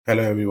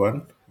Hello,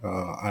 everyone.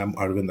 I'm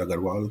Arvind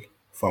Agarwal,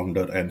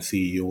 founder and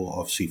CEO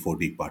of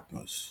C4D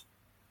Partners.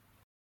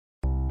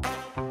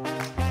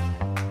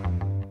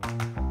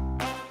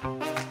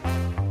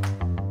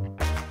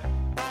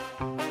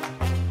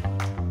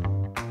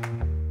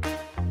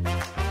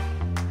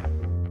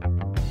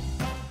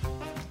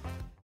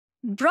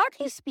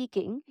 Broadly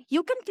speaking,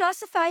 you can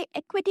classify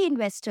equity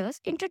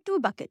investors into two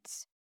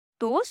buckets: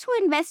 those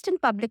who invest in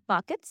public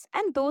markets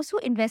and those who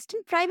invest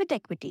in private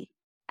equity.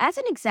 As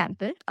an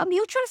example, a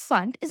mutual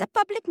fund is a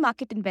public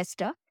market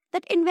investor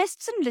that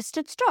invests in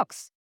listed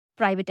stocks.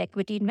 Private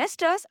equity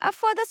investors are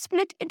further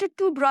split into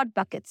two broad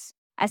buckets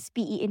as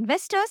PE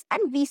investors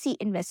and VC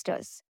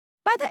investors.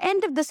 By the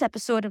end of this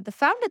episode of the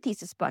Founder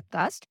Thesis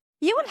podcast,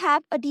 you will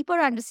have a deeper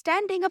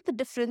understanding of the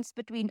difference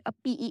between a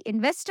PE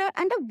investor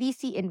and a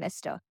VC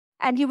investor,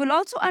 and you will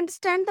also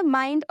understand the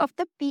mind of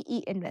the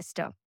PE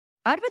investor.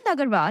 Arvind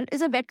Agarwal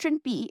is a veteran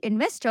PE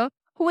investor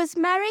who is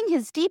marrying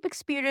his deep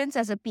experience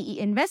as a PE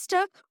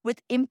investor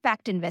with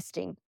impact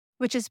investing,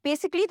 which is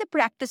basically the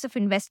practice of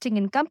investing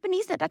in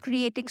companies that are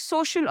creating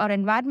social or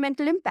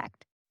environmental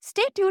impact.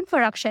 Stay tuned for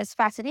Akshay's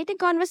fascinating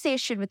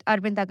conversation with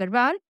Arvind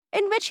Agarwal,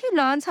 in which he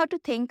learns how to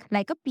think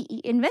like a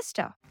PE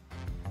investor.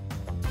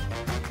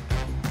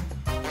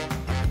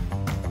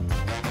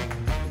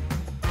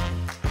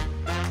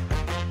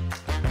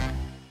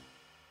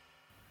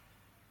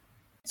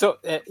 So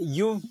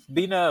you've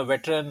been a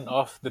veteran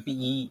of the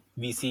PE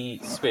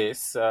VC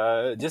space.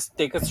 Just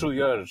take us through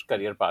your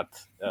career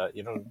path.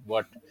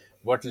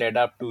 What led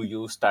up to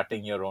you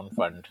starting your own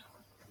fund?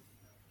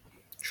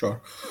 Sure.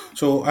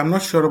 So I'm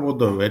not sure about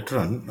the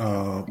veteran,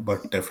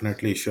 but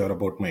definitely sure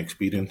about my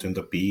experience in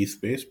the PE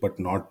space, but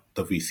not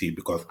the VC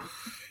because,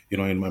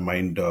 in my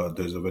mind,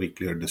 there's a very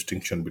clear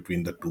distinction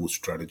between the two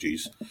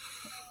strategies.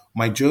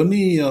 My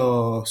journey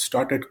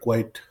started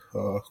quite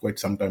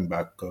some time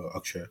back,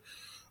 Akshay.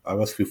 I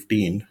was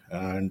 15,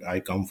 and I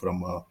come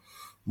from a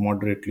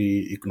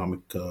moderately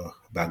economic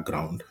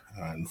background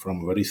and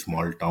from a very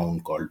small town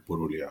called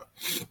Purulia.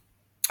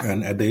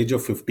 And at the age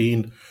of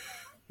 15,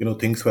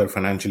 things were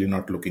financially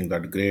not looking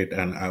that great,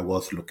 and I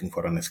was looking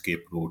for an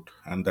escape route.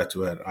 And that's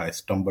where I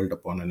stumbled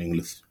upon an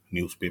English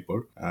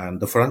newspaper.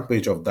 And the front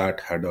page of that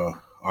had a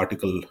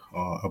article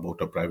about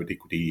a private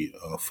equity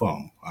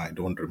firm. I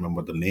don't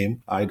remember the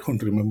name. I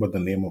don't remember the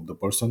name of the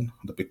person,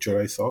 the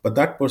picture I saw. But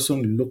that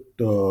person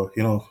looked,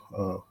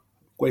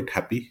 quite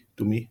happy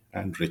to me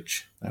and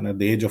rich. And at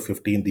the age of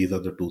 15, these are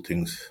the two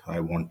things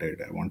I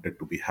wanted. I wanted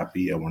to be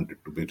happy. I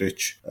wanted to be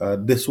rich.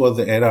 This was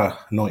the era,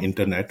 no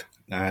internet.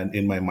 And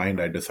in my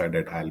mind, I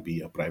decided I'll be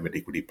a private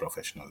equity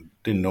professional.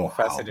 Didn't know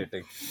how.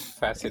 Fascinating,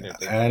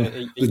 fascinating. And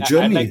the I'd like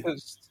journey. to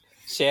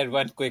share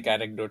one quick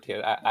anecdote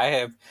here. I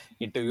have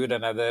interviewed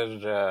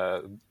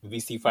another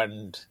VC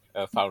fund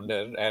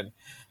founder, and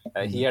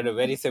he had a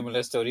very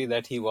similar story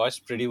that he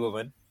watched Pretty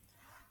Woman,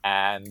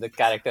 and the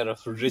character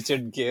of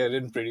Richard Gere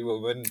in Pretty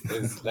Woman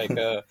is like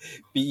a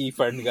PE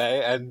fund guy,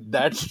 and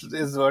that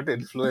is what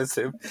influenced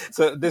him.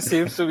 So this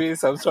seems to be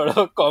some sort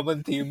of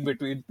common theme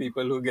between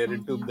people who get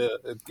into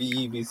the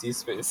PE VC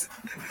space.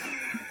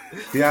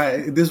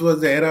 Yeah, this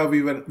was the era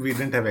we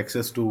didn't have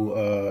access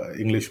to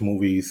English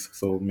movies,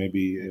 so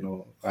maybe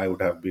I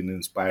would have been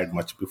inspired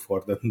much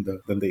before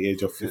than the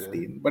age of Yeah.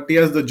 15. But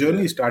yes, the Yeah.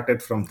 journey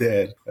started from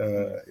there.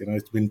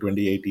 It's been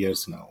 28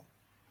 years now.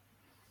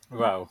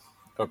 Wow.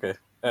 Okay.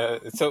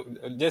 So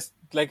just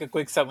like a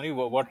quick summary,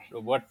 what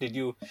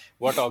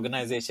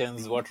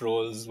organizations, what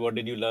roles, what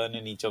did you learn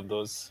in each of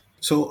those?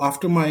 So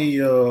after my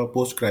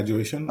post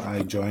graduation,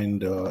 I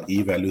joined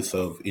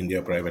eValueServe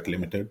India Private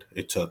Limited.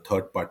 It's a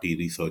third party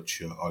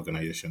research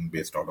organization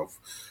based out of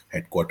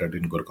headquartered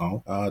in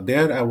Gurgaon.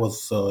 There, I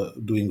was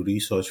doing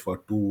research for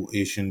two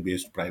Asian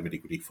based private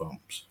equity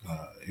firms.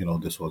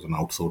 This was an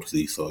outsourced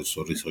research,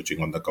 so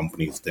researching on the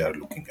companies they are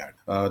looking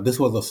at. This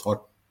was a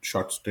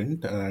short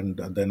stint, and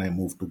then I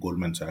moved to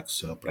Goldman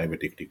Sachs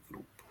Private Equity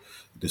Group.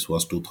 This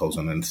was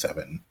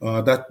 2007.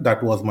 That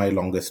was my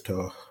longest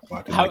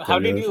part in my How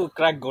did career. you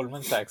crack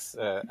Goldman Sachs?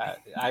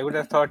 I would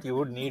have thought you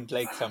would need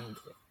like some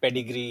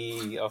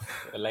pedigree of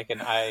like an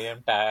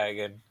IIM tag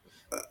and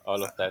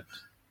all of that.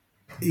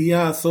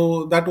 Yeah,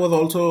 so that was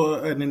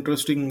also an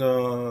interesting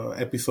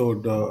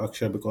episode,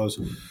 Akshay, because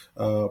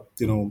a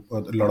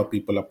lot of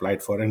people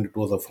applied for, and it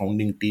was a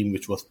founding team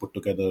which was put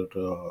together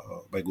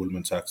by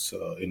Goldman Sachs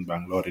in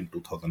Bangalore in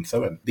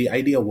 2007. The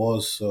idea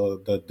was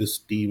that this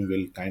team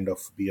will kind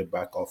of be a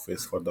back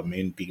office for the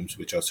main teams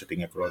which are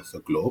sitting across the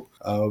globe.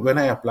 When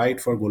I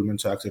applied for Goldman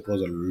Sachs, it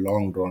was a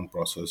long drawn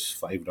process,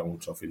 5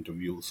 rounds of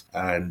interviews,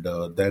 and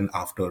then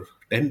after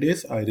 10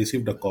 days, I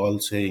received a call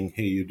saying,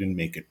 "Hey, you didn't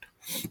make it."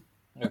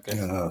 Okay.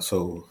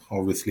 So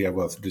obviously I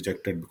was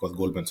rejected because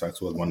Goldman Sachs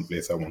was one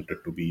place I wanted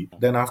to be.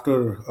 Then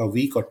after a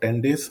week or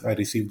 10 days, I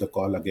received the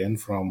call again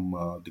from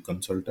the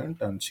consultant,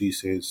 and she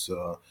says,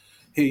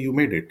 "Hey, you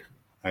made it."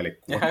 I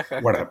like,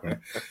 what happened?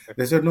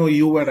 They said, "No,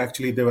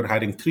 they were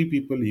hiring three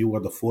people. You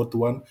were the fourth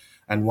one,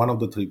 and one of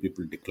the three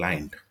people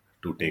declined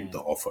to take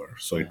the offer.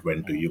 So it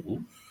went to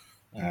you."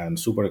 and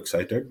super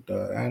excited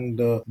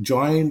and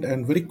joined,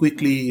 and very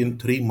quickly in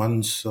 3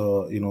 months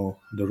the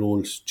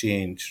roles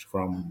changed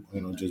from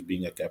just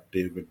being a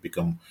captive. It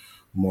become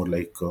more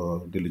like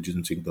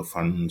diligencing the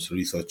funds,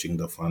 researching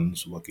the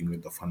funds, working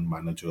with the fund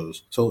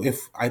managers. So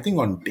if I think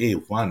on day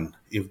one,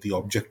 if the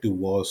objective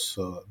was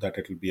that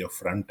it will be a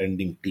front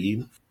ending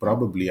team,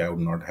 probably I would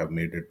not have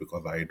made it,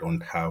 because I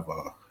don't have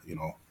a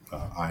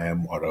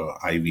IM or a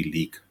Ivy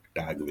League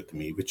tag with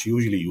me, which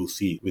usually you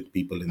see with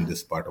people in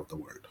this part of the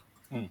world.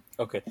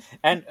 Okay.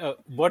 And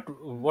what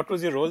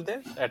was your role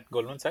there at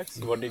Goldman Sachs?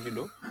 What did you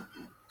do?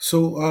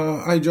 So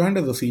I joined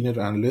as a senior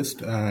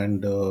analyst,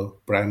 and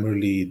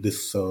primarily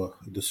this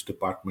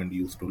department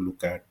used to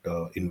look at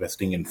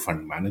investing in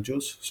fund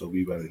managers. So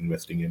we were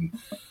investing in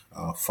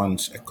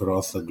funds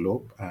across the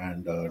globe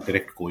and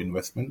direct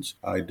co-investments.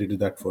 I did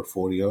that for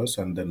 4 years,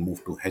 and then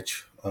moved to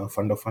hedge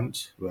fund of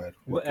funds, where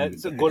working with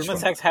So the hedge Goldman fund.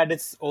 Sachs had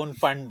its own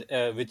fund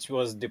which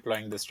was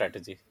deploying the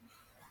strategy.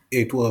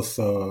 It was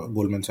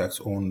Goldman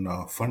Sachs' own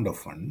fund of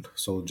fund.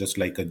 So just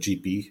like a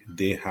GP,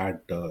 they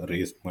had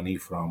raised money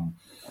from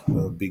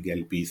big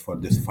LPs for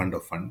this fund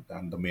of fund,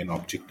 and the main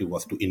objective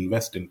was to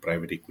invest in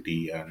private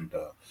equity and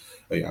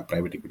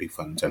private equity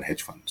funds and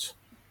hedge funds.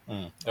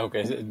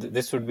 Okay, so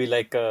this would be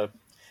like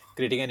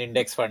creating an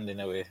index fund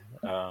in a way.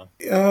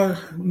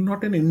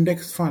 Not an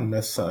index fund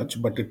as such,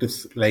 but it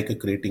is like a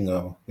creating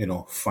a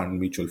fund,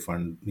 mutual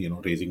fund,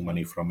 raising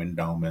money from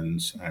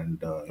endowments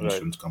and Right.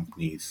 insurance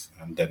companies,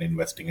 and then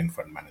investing in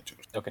fund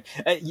managers. Okay.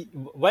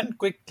 One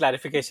quick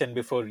clarification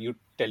before you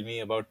tell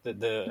me about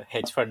the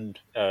hedge fund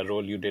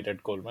role you did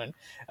at Goldman.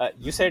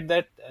 You said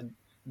that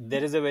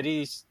there is a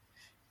very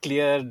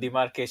clear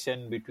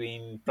demarcation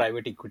between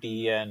private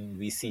equity and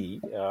VC.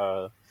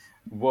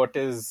 What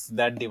is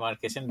that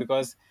demarcation?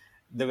 Because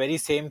the very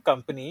same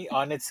company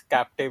on its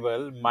cap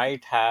table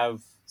might have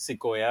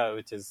Sequoia,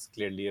 which is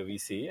clearly a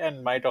VC,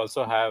 and might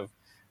also have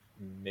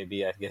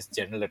maybe, I guess,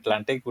 General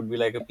Atlantic would be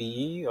like a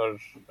PE, or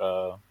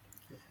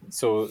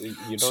so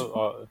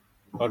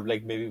or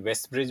like maybe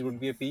Westbridge would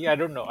be a PE. I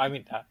don't know. I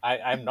mean,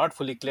 I'm not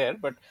fully clear,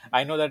 but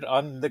I know that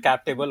on the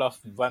cap table of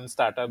one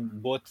startup,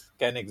 both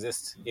can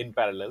exist in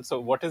parallel. So,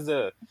 what is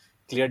the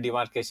clear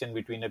demarcation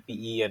between a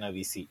PE and a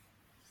VC?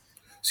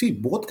 See,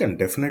 both can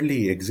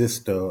definitely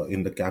exist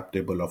in the cap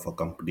table of a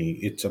company.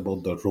 It's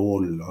about the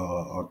role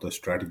or the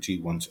strategy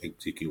one's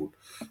execute.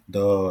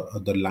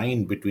 The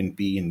line between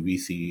P and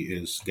VC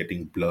is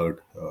getting blurred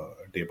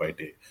day by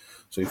day.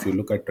 So if you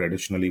look at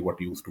traditionally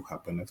what used to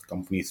happen as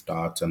company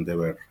starts, and they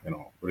were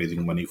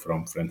raising money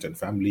from friends and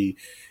family,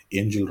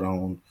 angel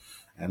round,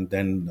 and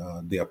then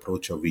they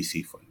approach a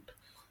VC fund.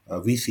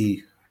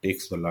 VC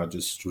takes the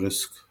largest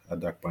risk at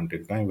that point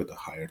in time with a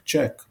higher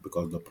check,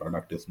 because the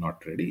product is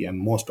not ready, and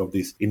most of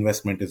this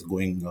investment is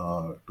going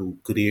to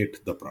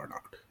create the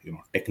product.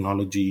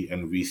 Technology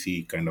and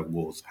VC kind of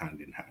goes hand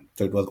in hand.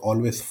 So it was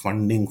always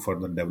funding for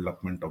the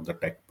development of the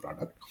tech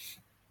product.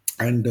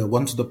 And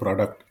once the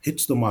product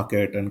hits the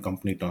market and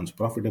company turns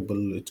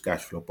profitable, it's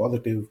cash flow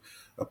positive,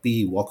 a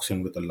PE walks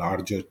in with a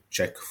larger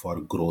check for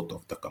growth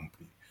of the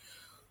company.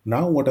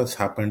 Now, what has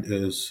happened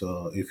is,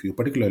 if you,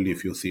 particularly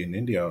if you see in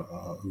India,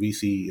 we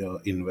see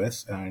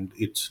invest, and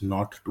it's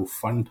not to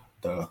fund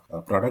the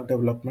product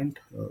development,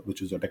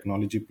 which is a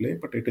technology play,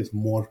 but it is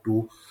more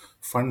to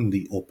fund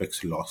the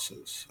OPEX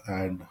losses.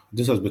 And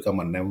this has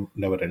become a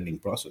never ending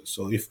process.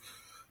 So, if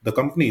the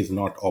company is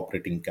not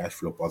operating cash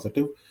flow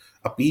positive,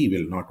 a PE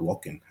will not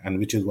walk in, and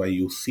which is why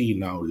you see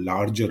now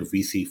larger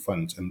VC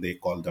funds, and they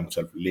call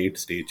themselves late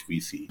stage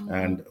VC.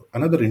 And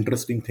another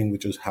interesting thing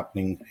which is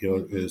happening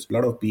here is a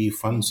lot of PE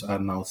funds are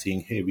now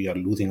saying, "Hey, we are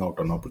losing out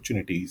on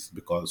opportunities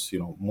because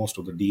most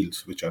of the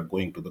deals which are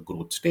going to the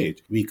growth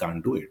stage, we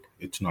can't do it.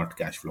 It's not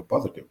cash flow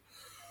positive."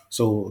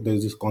 So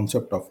there's this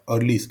concept of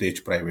early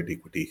stage private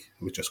equity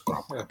which has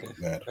cropped up, Okay.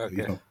 where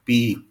Okay.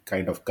 PE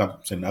kind of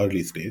comes in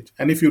early stage.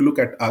 And if you look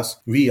at us,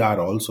 we are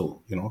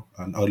also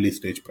an early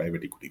stage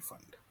private equity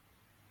fund.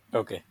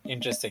 Okay,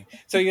 interesting.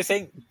 So you're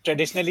saying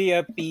traditionally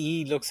a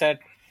PE looks at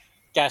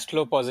cash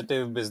flow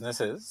positive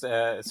businesses.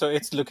 So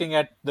it's looking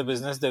at the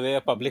business the way a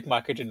public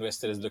market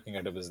investor is looking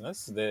at a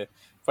business. The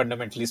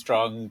fundamentally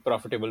strong,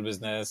 profitable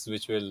business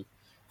which will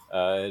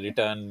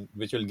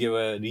give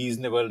a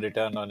reasonable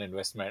return on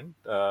investment.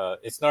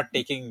 It's not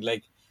taking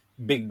like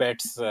big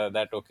bets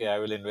that okay, I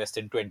will invest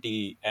in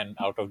 20, and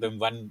out of them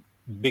one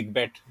big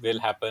bet will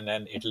happen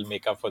and it'll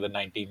make up for the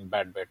 19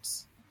 bad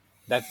bets.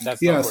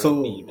 That's Yeah, not what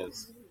a PE so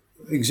does.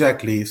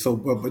 exactly.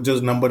 So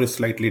just number is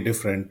slightly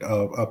different.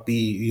 A P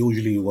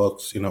usually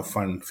works in a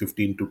fund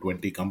 15 to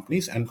 20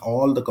 companies, and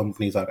all the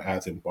companies are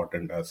as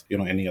important as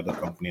any other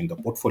company in the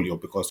portfolio,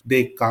 because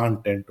they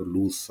can't tend to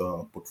lose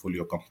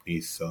portfolio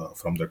companies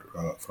from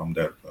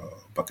their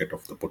bucket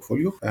of the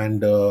portfolio,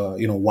 and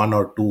one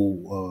or two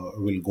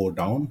will go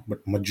down,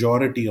 but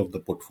majority of the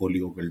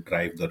portfolio will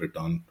drive the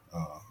return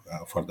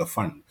for the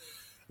fund.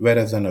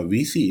 Whereas in a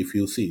VC, if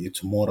you see,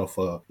 it's more of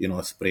a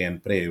spray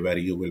and pray, where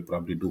you will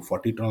probably do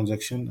 40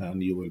 transaction,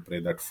 and you will pray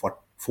that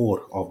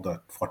four of the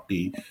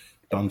 40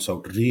 turns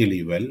out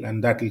really well,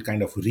 and that will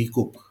kind of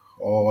recoup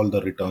all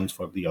the returns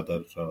for the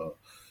other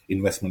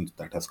investments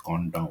that has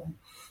gone down.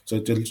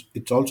 So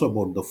it's also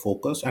about the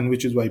focus, and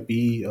which is why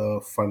PE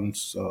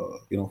funds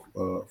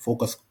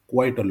focus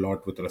quite a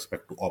lot with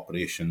respect to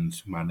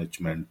operations,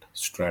 management,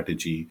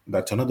 strategy.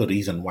 That's another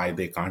reason why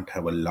they can't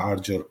have a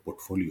larger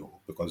portfolio,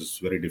 because it's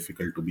very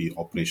difficult to be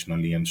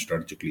operationally and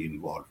strategically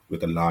involved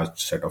with a large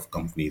set of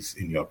companies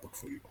in your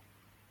portfolio.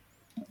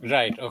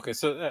 Right. Okay.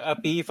 So a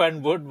PE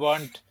fund would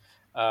want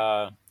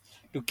uh,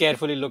 to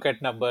carefully look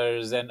at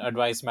numbers and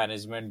advise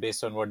management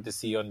based on what they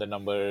see on the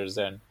numbers,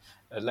 and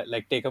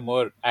like take a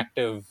more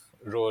active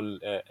role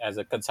as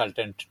a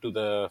consultant to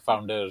the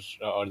founder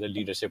or the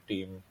leadership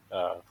team.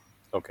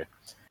 Okay.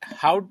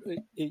 How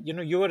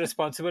you were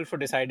responsible for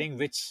deciding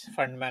which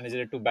fund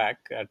manager to back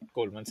at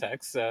Goldman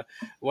Sachs.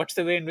 What's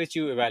the way in which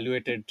you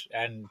evaluated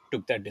and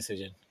took that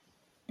decision?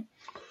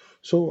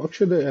 So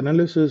actually, the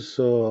analysis,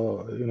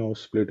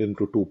 split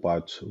into two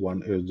parts.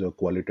 One is the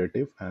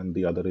qualitative, and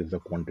the other is the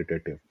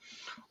quantitative.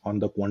 On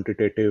the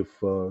quantitative,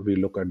 we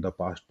look at the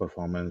past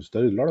performance.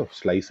 There is a lot of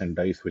slice and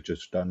dice which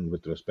is done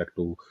with respect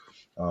to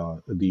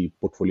the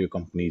portfolio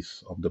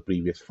companies of the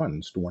previous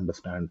funds to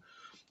understand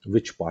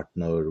which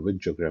partner, which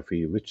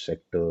geography, which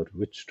sector,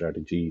 which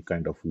strategy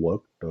kind of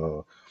worked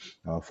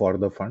for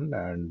the fund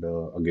and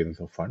against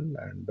the fund,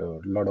 and a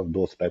lot of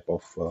those type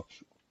of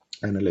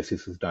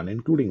analysis is done,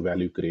 including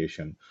value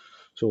creation.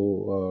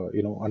 So,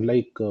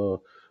 unlike a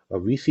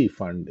VC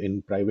fund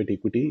in private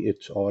equity,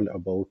 it's all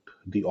about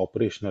the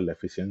operational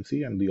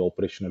efficiency and the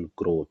operational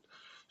growth.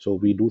 So,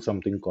 we do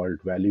something called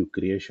value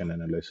creation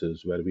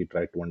analysis, where we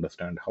try to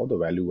understand how the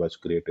value was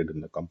created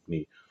in the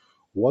company.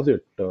 Was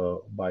it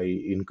by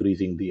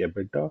increasing the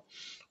EBITDA,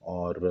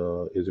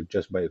 or is it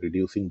just by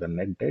reducing the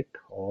net debt,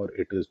 or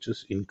it is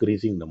just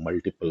increasing the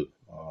multiple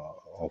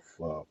of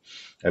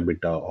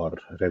EBITDA or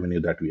revenue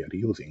that we are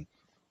using?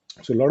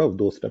 So a lot of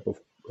those type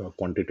of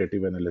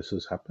quantitative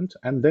analysis happens,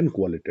 and then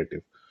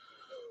qualitative,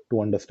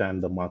 to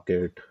understand the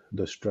market,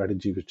 the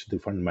strategy which the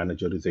fund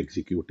manager is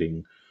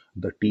executing,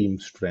 the team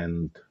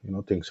strength,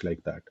 things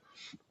like that.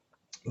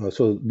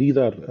 So these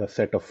are a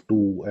set of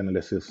two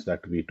analysis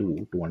that we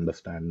do to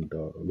understand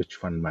which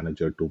fund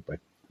manager to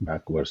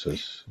back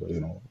versus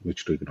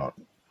which to ignore.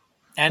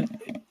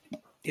 And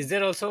is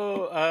there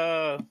also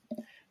a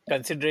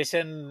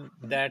consideration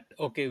that,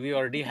 okay, we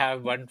already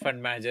have one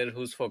fund manager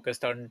who's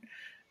focused on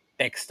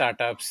tech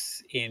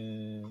startups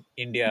in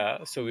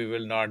India, so we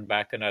will not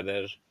back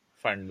another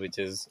fund which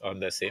is on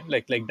the same,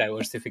 like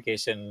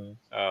diversification?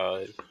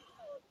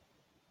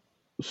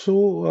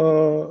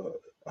 So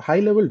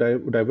high level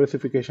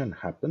diversification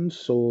happens.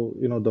 So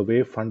the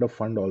way fund of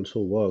fund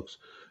also works,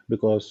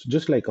 because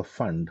just like a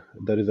fund,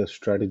 there is a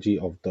strategy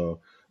of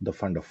the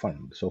fund of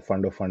fund. So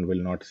fund of fund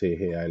will not say,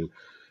 hey,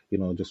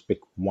 I'll just pick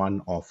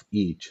one of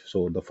each.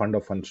 So the fund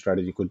of fund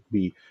strategy could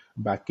be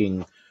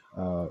backing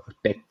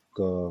tech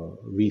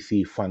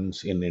VC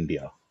funds in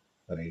India,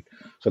 right?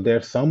 So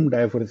there some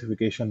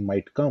diversification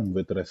might come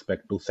with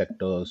respect to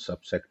sectors,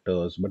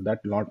 subsectors, but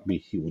that will not be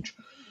huge.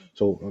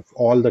 So if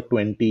all the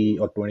 20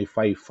 or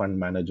 25 fund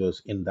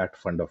managers in that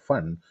fund of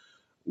fund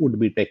would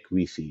be tech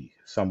VC.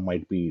 Some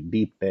might be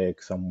deep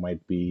tech, some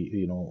might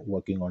be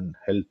working on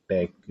health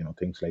tech,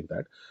 things like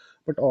that.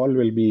 But all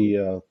will be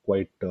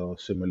quite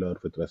similar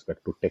with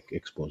respect to tech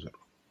exposure.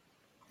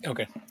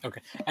 Okay,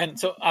 okay. And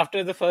so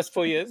after the first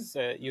 4 years,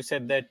 you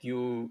said that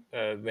you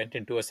went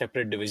into a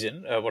separate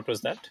division. What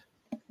was that?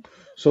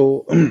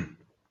 So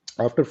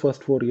after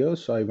first 4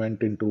 years, I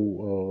went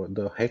into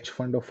the hedge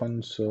fund of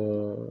funds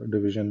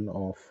division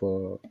of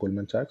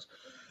Goldman Sachs,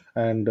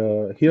 and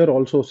here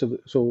also,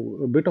 so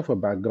a bit of a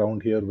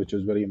background here, which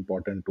is very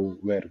important to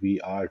where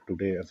we are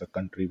today as a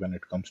country when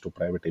it comes to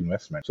private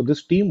investment. So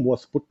this team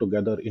was put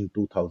together in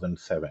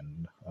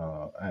 2007,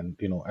 and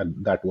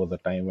and that was the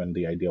time when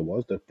the idea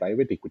was that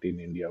private equity in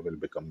India will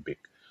become big.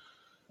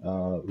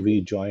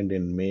 We joined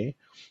in May,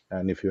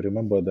 and if you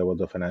remember, there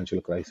was a financial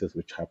crisis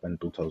which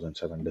happened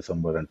 2007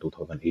 December and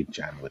 2008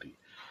 January.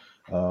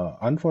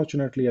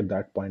 Unfortunately, at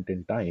that point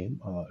in time,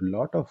 a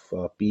lot of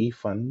PE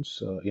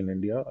funds in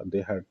India,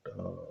 they had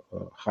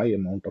a high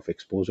amount of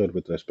exposure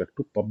with respect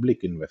to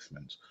public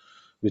investments,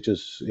 which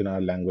is in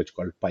our language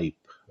called PIPE,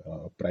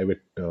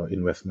 private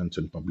investments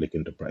in public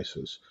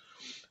enterprises.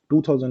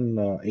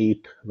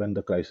 2008, when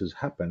the crisis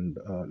happened,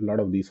 a lot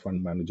of these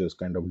fund managers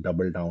kind of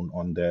doubled down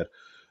on their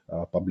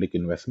public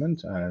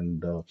investments,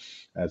 and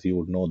as you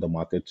would know, the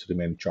markets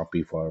remained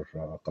choppy for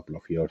a couple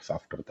of years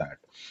after that,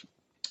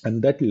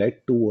 and that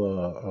led to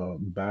a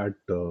bad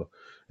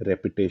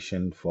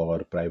reputation for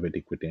private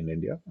equity in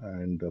India,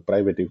 and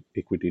private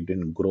equity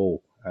didn't grow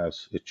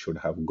as it should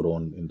have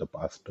grown in the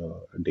past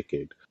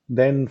decade.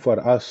 Then for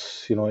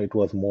us, it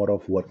was more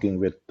of working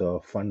with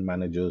fund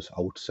managers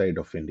outside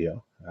of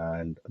India,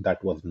 and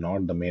that was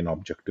not the main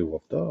objective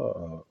of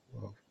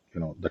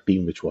the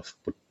team which was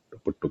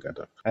put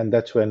together. And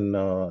that's when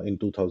in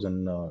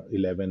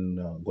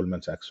 2011,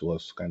 Goldman Sachs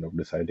was kind of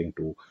deciding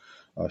to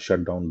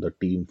shut down the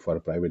team for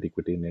private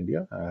equity in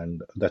India,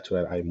 and that's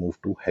where I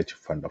moved to hedge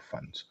fund of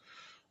funds.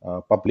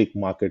 Public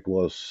market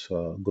was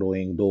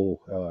growing,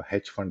 though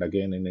hedge fund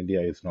again in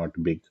India is not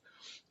big,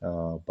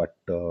 but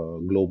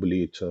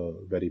globally it's a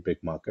very big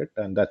market,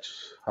 and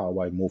that's how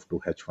I moved to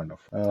hedge fund.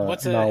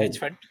 What's a Now, hedge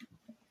fund?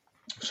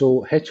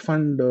 so hedge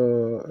fund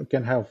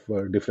can have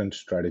different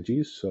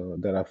strategies.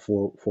 There are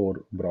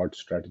four broad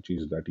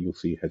strategies that you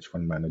see hedge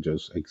fund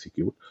managers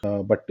execute,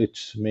 but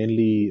it's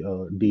mainly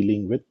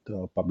dealing with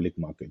public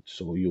markets.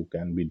 So you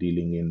can be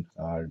dealing in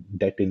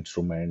debt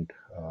instrument,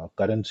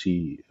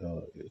 currency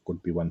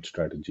could be one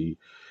strategy,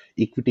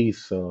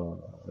 equities.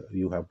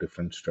 You have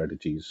different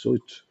strategies. So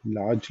it's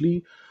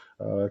largely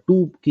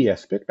two key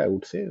aspects, I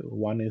would say.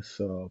 One is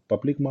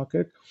public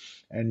market,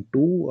 and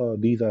two,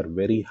 these are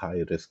very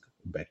high risk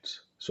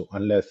bets. So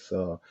unless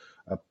a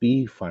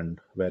P fund,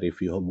 where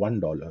if you have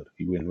 $1,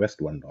 you invest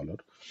 $1,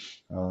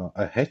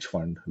 a hedge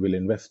fund will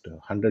invest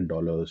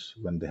 $100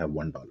 when they have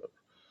 $1.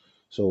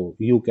 So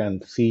you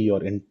can see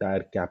your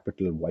entire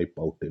capital wipe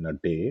out in a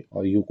day,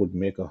 or you could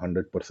make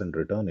 100%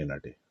 return in a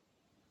day.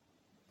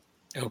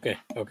 Okay,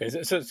 okay.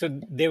 So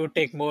they would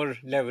take more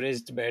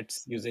leveraged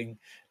bets using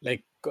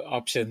like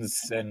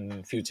options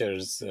and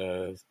futures.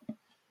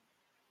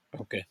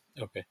 Okay,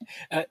 okay.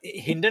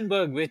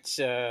 Hindenburg, which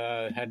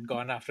had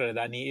gone after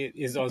Adani,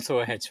 is also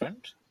a hedge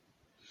fund.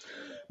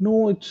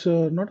 No, it's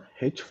not a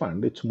hedge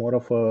fund. It's more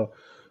of a,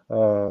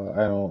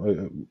 I don't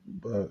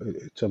know,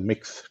 it's a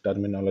mixed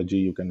terminology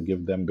you can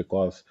give them,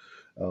 because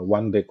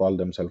one, they call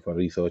themselves a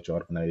research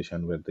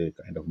organization where they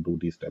kind of do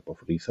these type of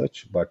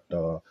research, but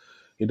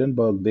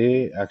Hindenburg,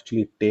 they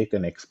actually take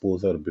an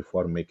exposure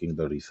before making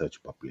the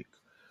research public.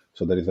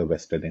 So there is a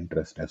vested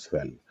interest as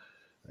well,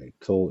 right?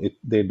 So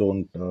they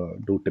don't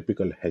do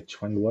typical hedge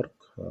fund work,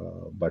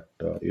 but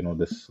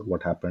this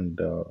what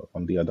happened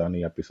on the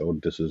Adani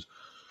episode. This is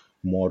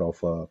more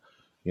of a,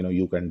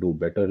 you can do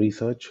better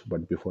research,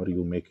 but before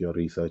you make your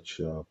research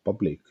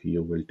public,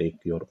 you will take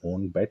your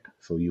own bet.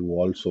 So you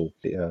also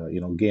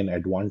gain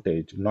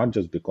advantage, not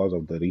just because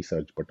of the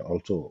research, but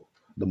also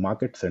the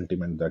market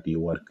sentiment that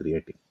you are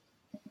creating.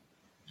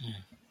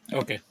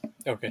 Okay,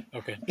 okay,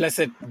 okay. Plus,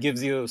 it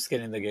gives you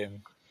skin in the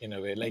game in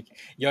a way. Like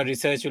your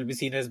research will be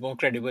seen as more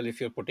credible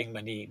if you're putting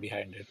money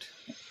behind it.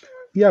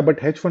 Yeah, but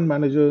hedge fund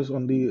managers,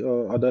 on the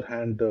other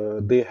hand,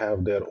 they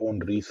have their own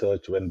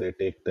research when they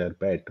take their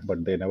bet,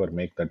 but they never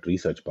make that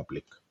research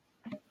public.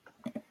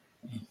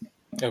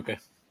 Okay,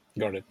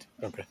 got it.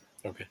 Okay,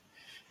 okay.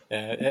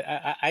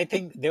 I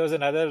think there was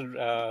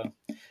another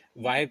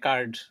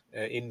Wirecard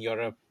in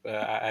Europe.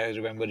 I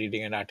remember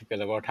reading an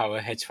article about how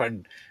a hedge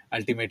fund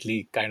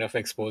ultimately kind of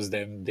exposed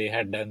them. They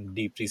had done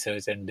deep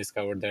research and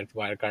discovered that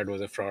Wirecard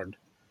was a fraud.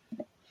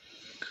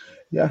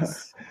 Yeah,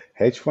 Yes.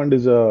 hedge fund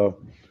is a,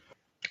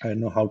 I don't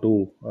know how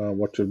to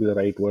what should be the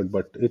right word,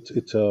 but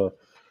it's a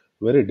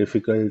very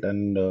difficult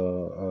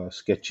and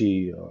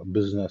sketchy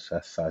business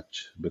as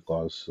such,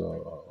 because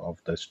of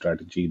the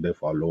strategy they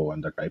follow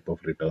and the type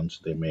of returns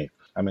they make.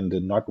 I mean, they're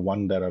not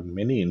one. There are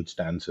many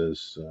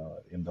instances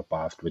in the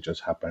past which has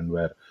happened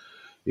where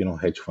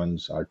hedge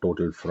funds are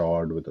total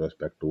fraud with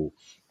respect to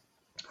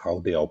how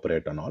they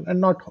operate and all, and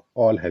not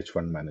all hedge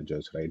fund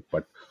managers, right?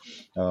 But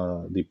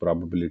the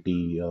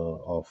probability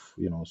of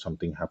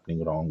something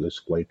happening wrong is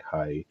quite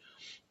high,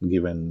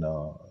 given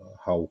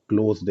how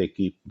close they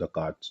keep the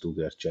cards to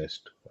their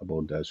chest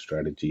about their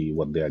strategy,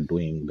 what they are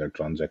doing, their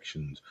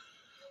transactions.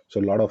 So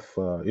a lot of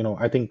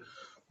I think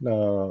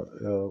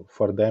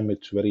for them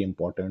it's very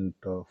important,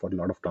 for a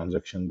lot of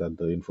transaction, that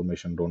the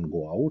information don't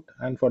go out,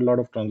 and for a lot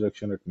of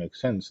transaction it makes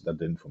sense that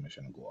the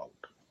information go out.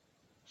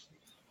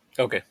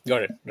 Okay,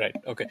 got it. Right.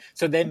 Okay.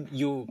 So then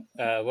you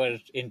were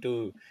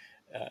into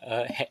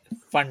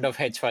fund of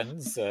hedge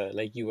funds,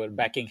 like you were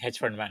backing hedge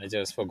fund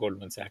managers for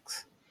Goldman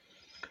Sachs.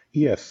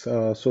 Yes,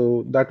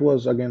 so that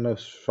was again a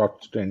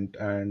short stint,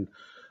 and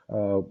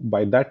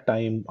by that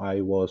time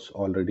I was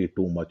already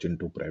too much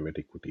into private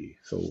equity.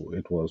 So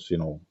it was,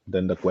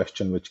 then the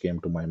question which came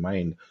to my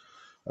mind: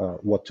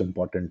 what's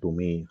important to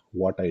me,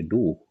 what I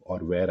do or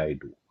where I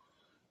do?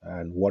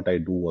 And what I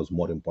do was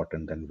more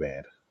important than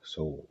where.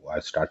 So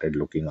I started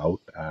looking out,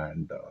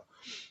 and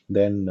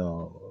then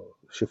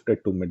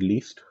shifted to Middle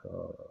East,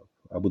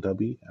 Abu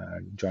Dhabi,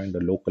 and joined a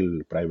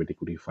local private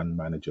equity fund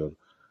manager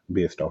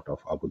based out of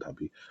Abu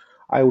Dhabi.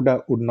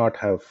 Would not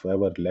have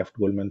ever left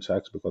Goldman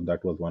Sachs, because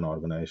that was one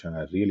organization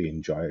I really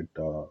enjoyed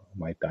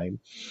my time.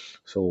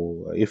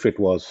 So if it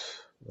was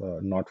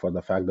not for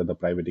the fact that the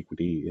private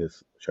equity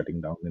is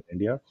shutting down in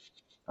India,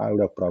 I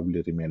would have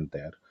probably remained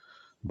there.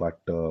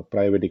 But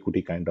private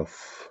equity kind of,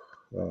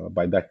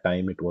 by that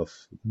time, it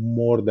was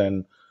more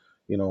than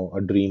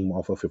a dream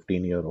of a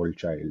 15-year-old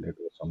child. It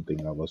was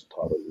something I was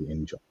thoroughly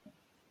enjoying.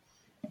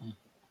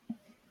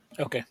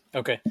 Okay.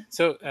 Okay.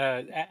 So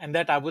and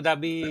that Abu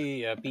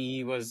Dhabi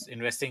PE was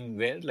investing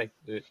where, like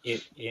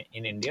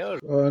in India,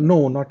 or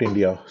No, not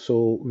India.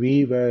 So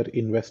we were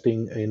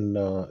investing in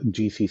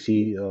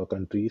GCC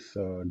countries.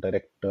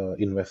 Direct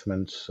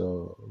investments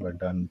were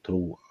done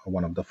through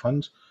one of the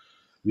funds,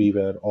 We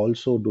were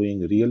also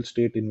doing real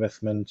estate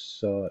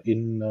investments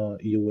in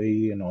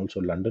UAE and also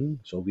London.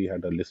 So we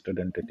had a listed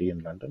entity in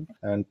London.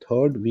 And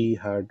third, we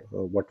had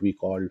what we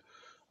call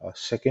a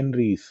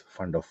secondaries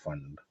fund of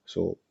fund.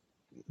 So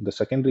the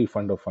secondary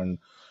fund of fund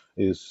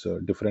is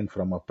different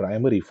from a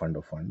primary fund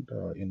of fund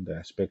in the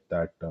aspect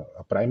that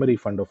a primary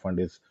fund of fund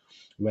is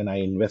when I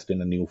invest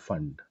in a new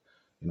fund.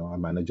 A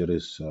manager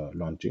is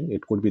launching.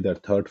 It could be their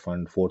third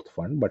fund, fourth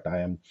fund, but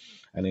I am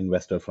an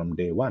investor from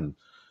day one.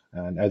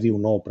 And as you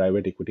know,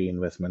 private equity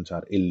investments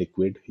are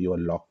illiquid. You are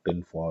locked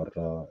in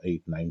for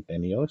 8, 9,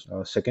 10 years.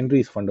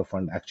 Secondaries fund of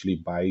fund actually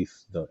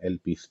buys the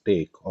LP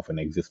stake of an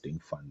existing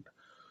fund.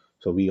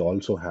 So we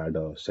also had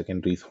a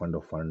secondaries fund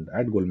of fund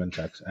at Goldman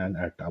Sachs and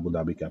at Abu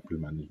Dhabi Capital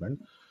Management,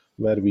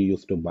 where we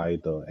used to buy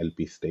the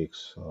LP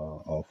stakes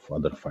of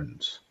other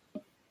funds.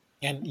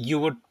 And you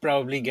would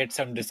probably get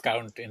some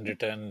discount in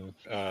return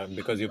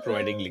because you're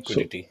providing So,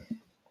 liquidity.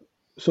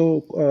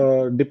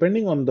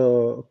 depending on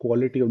the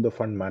quality of the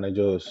fund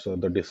managers,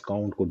 the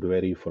discount could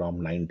vary from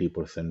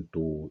 90%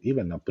 to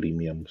even a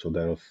premium. So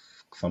there are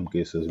some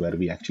cases where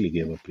we actually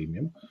gave a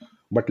premium,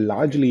 but Okay.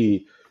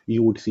 largely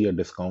you would see a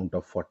discount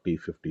of 40,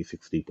 50,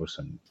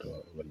 60%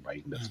 when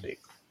buying the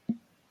stake.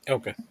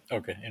 Okay.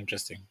 Okay.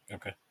 Interesting.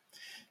 Okay.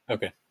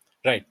 Okay.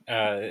 Right.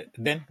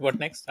 Then what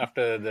next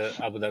after the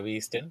Abu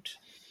Dhabi stint?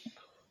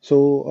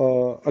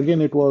 So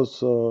again, it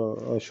was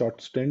a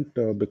short stint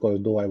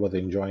because though I was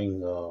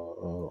enjoying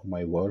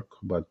my work,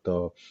 but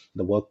the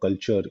work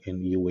culture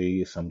in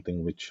UAE is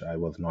something which I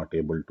was not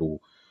able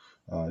to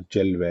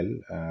gel well.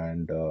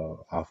 And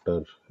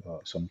after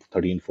some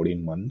 13,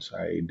 14 months,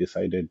 I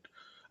decided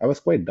I was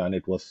quite done.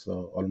 It was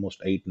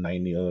almost 8,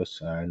 9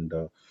 years, and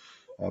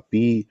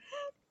P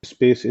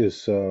space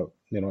is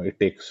it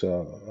takes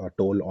a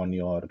toll on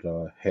your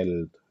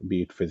health,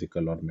 be it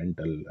physical or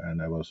mental.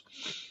 And I was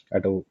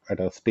at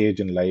a stage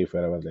in life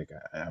where I was like,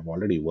 I've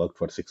already worked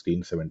for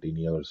 16, 17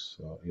 years.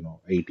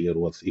 8 year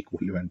was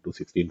equivalent to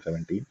 16,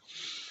 17.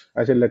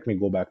 I said, let me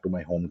go back to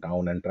my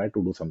hometown and try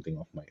to do something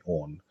of my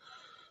own.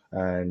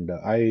 And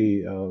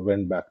I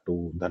went back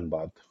to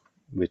Dhanbad,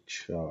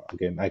 which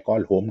again I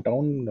call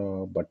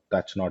hometown, but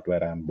that's not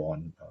where I am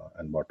born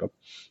and brought up.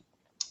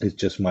 It's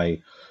just my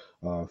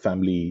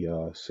family,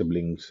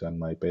 siblings, and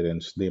my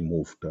parents. They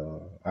moved.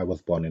 I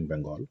was born in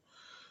Bengal,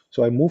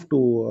 so I moved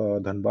to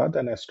Dhanbad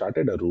and I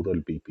started a rural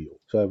BPO.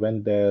 So I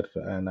went there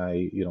and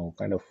I,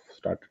 kind of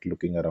started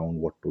looking around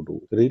what to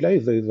do.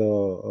 Realized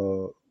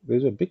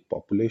there's a big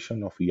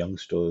population of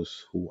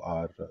youngsters who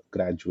are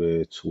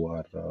graduates, who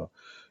are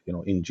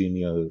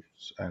engineers,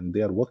 and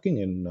they are working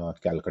in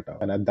Calcutta.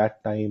 And at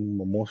that time,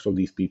 most of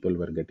these people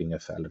were getting a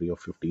salary of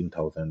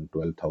 15,000,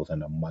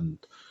 12,000 a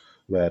month,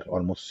 where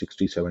almost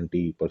 60,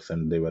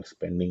 70% they were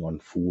spending on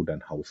food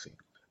and housing.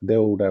 They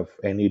would have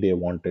any day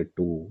wanted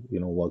to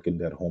work in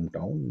their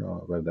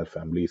hometown where their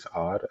families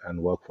are and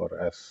work for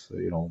as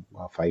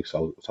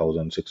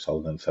 5,000,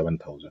 6,000,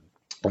 7,000.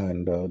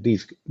 And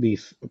these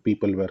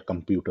people were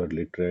computer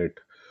literate,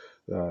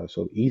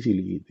 so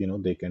easily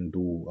they can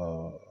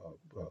do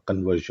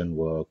conversion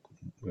work,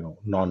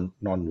 non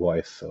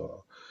voice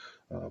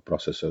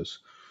processes.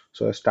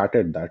 So I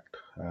started that,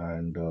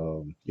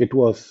 and it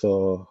was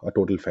a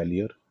total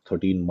failure.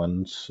 13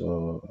 months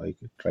I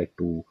tried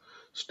to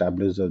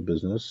establish a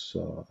business,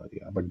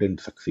 yeah, but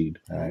didn't succeed.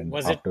 And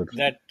Was it after,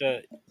 that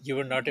you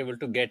were not able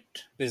to get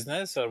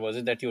business, or was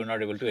it that you were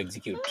not able to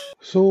execute?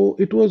 so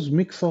it was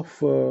mix of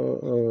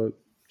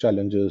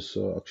challenges,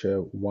 Akshay.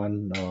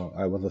 One,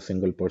 I was a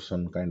single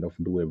person, kind of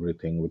do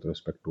everything with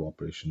respect to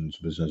operations,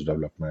 business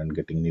development,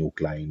 getting new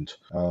clients.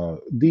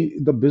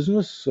 The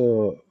business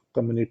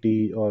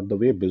community, or the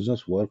way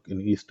business work in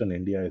Eastern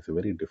India, is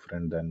very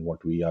different than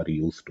what we are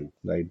used to.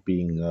 Right,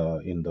 being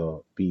in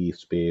the PE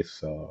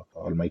space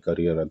all my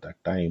career at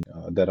that time,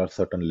 there are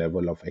certain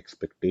level of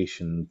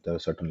expectation, there are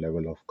certain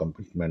level of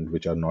commitment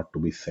which are not to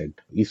be said.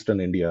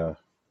 Eastern India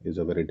is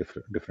a very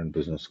different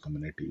business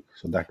community.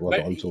 So that was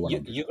But also one you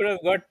of the. you could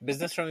have got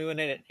business from even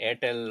an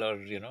Airtel or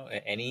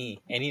any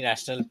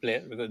national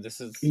player, because this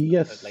is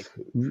like.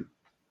 Yes,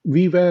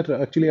 we were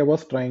actually. I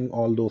was trying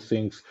all those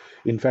things.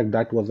 In fact,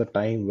 that was a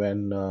time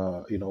when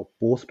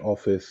post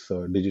office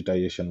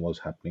digitization was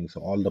happening. So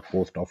all the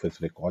post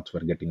office records were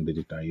getting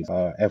digitized.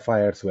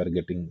 FIRs were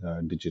getting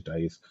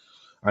digitized.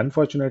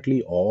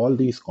 Unfortunately, all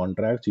these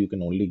contracts you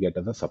can only get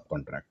as a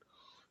subcontract.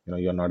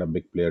 You're not a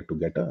big player to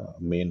get a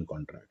main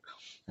contract.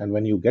 And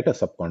when you get a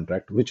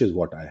subcontract, which is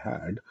what I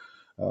had,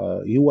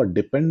 you are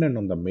dependent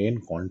on the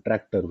main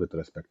contractor with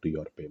respect to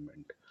your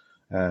payment.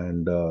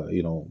 And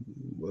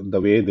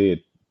the way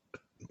they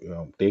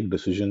take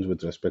decisions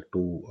with respect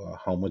to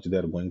how much they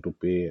are going to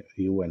pay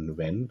you and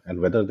when, and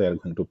whether they are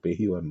going to pay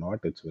you or not,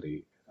 it's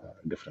very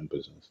different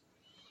business.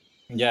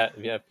 Yeah,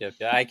 yeah, yeah,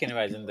 yeah. I can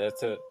imagine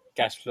that's a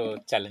cash flow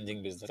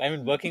challenging business. I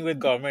mean, working with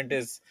government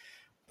is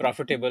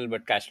profitable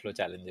but cash flow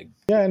challenging.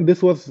 Yeah, and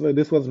this was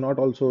not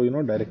also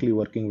directly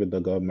working with the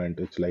government.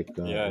 It's like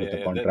Yeah, with yeah, the yeah.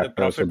 The contractor, so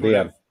profit would they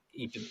are. have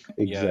eaten.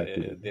 Yeah, yeah, yeah.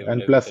 Exactly. They would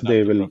And have plus, eaten up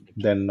they the will profit.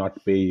 then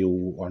not pay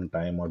you on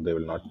time, or they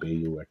will not pay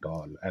you at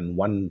all. And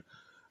one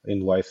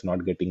invoice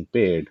not getting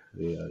paid,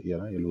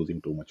 you're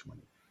losing too much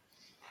money.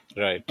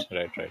 Right.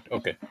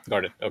 Okay,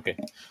 got it. Okay.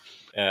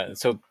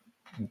 So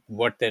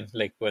what then,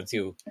 like, once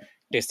you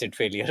tasted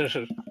failure?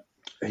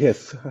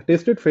 Yes, I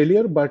tasted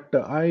failure, but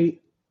I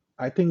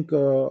think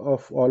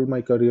of all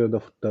my career,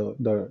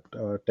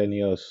 the 10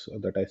 years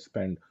that I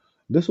spent,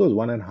 this was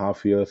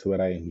 1.5 years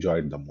where I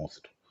enjoyed the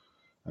most.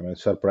 I mean,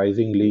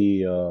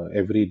 surprisingly,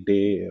 every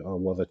day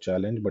was a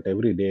challenge, but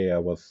every day I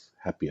was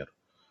happier.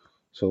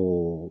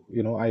 So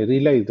I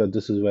realized that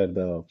this is where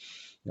the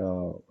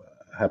uh,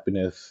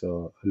 happiness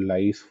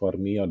lies for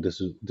me, or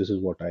this is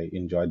what I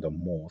enjoy the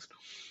most.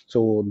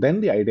 So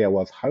then the idea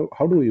was,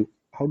 how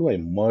do I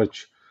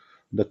merge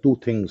the two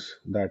things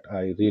that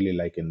I really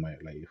like in my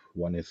life?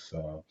 One is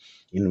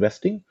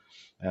investing,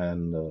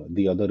 and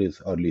the other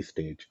is early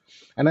stage.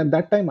 And at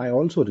that time, I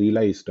also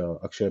realized,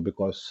 Akshay,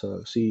 because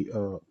see,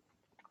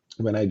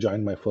 when I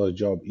joined my first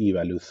job,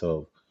 eValue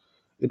Serve,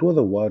 it was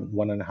a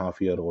 1.5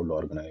 year old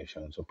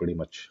organization, so pretty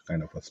much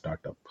kind of a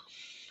startup.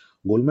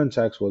 Goldman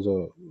Sachs was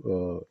a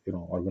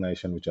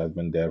organization which has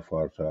been there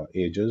for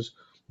ages,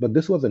 but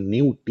this was a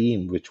new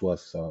team which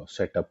was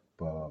set up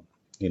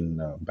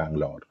in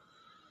Bangalore.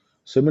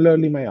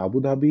 Similarly, my Abu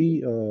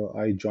Dhabi,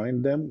 I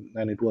joined them,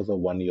 and it was a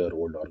 1 year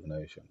old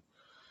organization.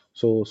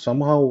 So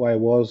somehow I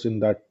was in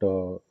that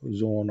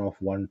zone of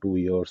 1 2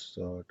 years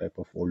type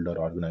of older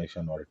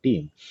organization or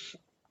team,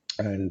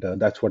 and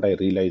that's what I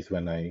realized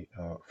when I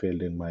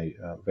failed in my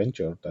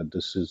venture, that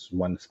this is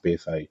one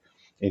space I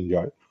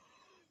enjoy.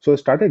 So I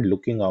started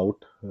looking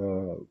out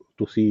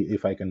to see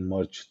if I can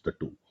merge the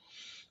two.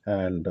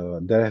 And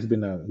there has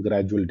been a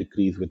gradual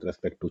decrease with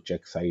respect to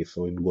check size.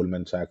 So in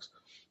Goldman Sachs,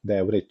 the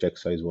average check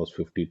size was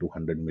 50 to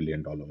 $100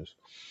 million.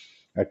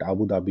 At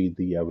Abu Dhabi,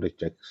 the average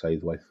check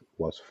size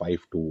was $5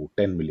 to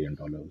 $10 million.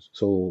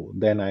 So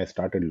then I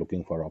started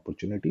looking for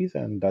opportunities,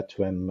 and that's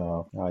when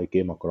I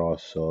came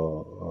across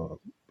you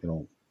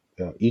know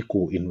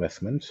Eco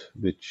Investments,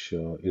 which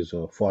is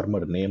a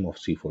former name of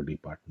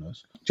C4D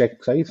Partners.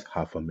 Check size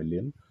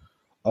 $500,000,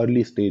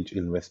 early stage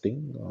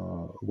investing,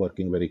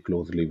 working very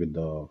closely with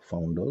the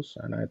founders.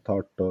 And I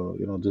thought,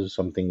 this is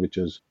something which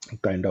is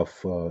kind of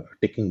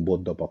ticking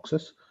both the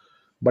boxes.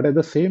 But at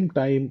the same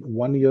time,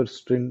 1 year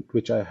stint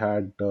which I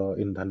had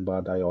in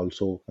Dhanbad, I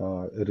also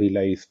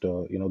realized,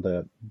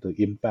 the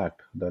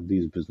impact that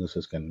these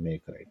businesses can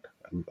make. Right,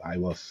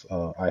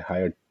 I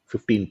hired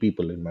 15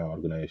 people in my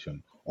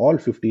organization. All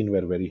 15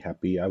 were very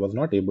happy. I was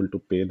not able to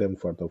pay them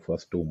for the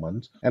first 2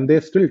 months, and they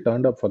still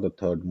turned up for the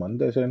third month.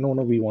 They said, "No,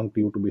 no, we want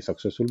you to be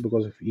successful,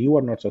 because if you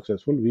are not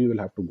successful, we will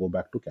have to go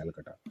back to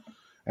Calcutta,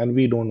 and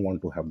we don't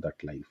want to have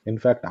that life." In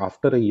fact,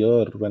 after a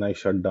year, when I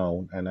shut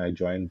down and I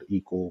joined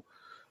Eco,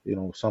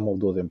 some of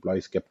those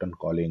employees kept on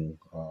calling,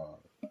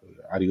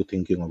 are you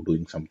thinking of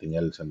doing something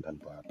else in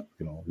Dhanbad?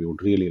 We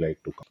would really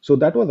like to come. So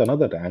that was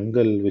another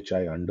angle which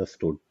I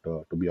understood.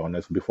 To be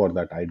honest, before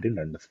that, I didn't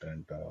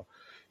understand.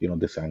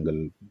 This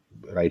angle,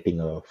 writing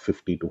a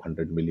 50 to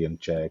 100 million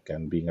check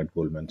and being at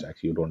Goldman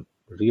Sachs, you don't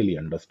really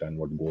understand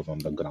what goes on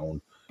the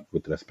ground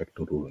with respect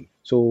to rural.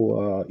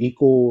 So,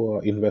 Eco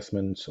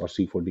Investments, or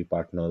C4D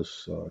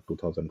Partners,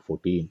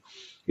 2014,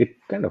 it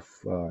kind of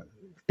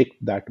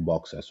ticked that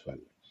box as well.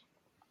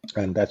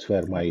 And that's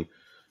where my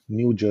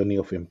new journey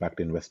of impact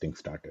investing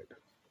started.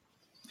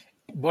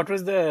 What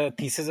was the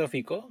thesis of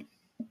Eco?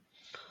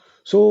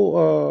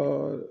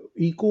 So,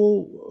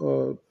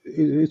 Eco,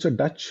 it's a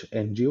Dutch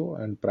NGO,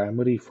 and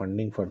primary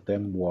funding for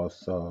them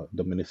was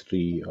the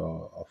Ministry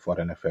of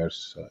Foreign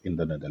Affairs in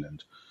the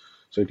Netherlands.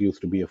 So, it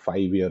used to be a 5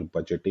 year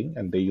budgeting,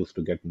 and they used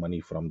to get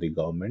money from the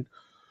government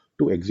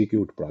to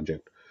execute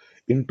project.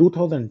 In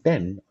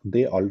 2010,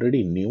 they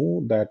already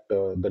knew that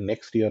the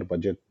next year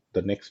budget,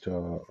 the next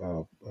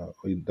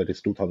that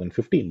is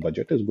 2015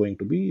 budget, is going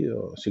to be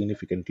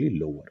significantly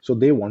lower. So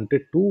they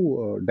wanted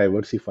to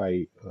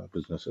diversify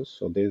businesses.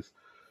 So they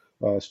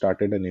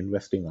started an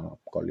investing arm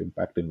called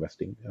Impact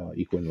Investing,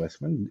 Eco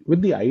Investment,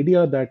 with the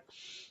idea that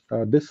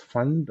this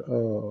fund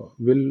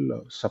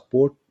will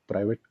support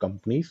private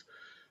companies,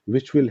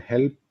 which will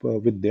help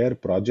with their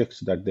projects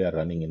that they are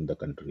running in the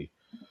country.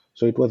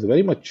 So it was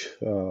very much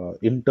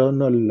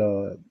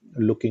internal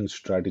looking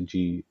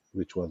strategy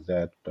which was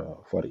that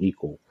for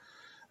Eco.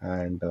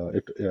 And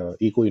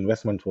Eco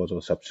Investments was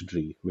a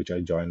subsidiary which I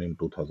joined in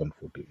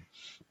 2014.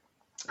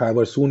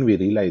 However, soon we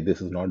realized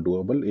this is not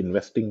doable.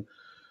 Investing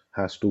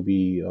has to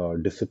be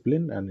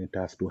disciplined, and it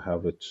has to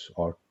have its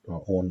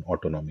own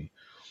autonomy.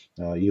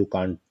 You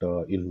can't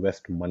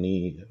invest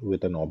money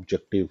with an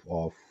objective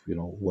of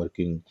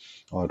working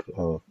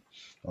or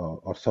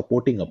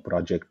supporting a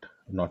project,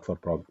 not for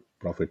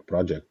profit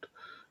project,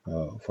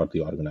 for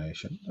the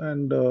organization.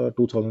 And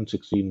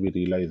 2016 we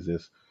realized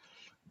this,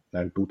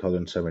 and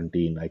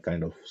 2017 I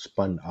kind of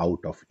spun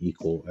out of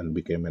Eco and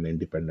became an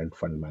independent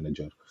fund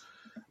manager.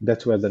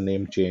 That's where the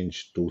name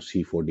changed to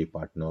C4D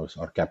Partners,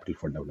 or Capital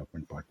for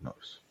Development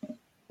Partners.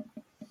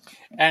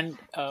 And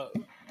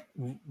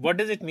what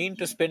does it mean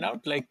to spin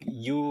out? Like,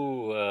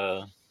 you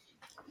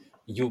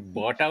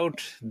bought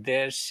out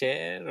their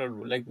share, or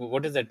like,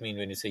 what does that mean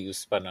when you say you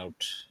spun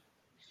out?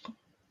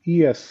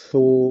 Yes,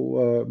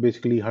 so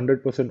basically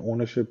 100%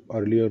 ownership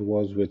earlier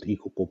was with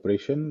Eco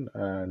Corporation,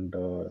 and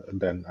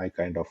then I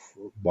kind of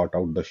bought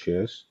out the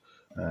shares,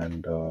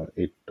 and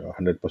it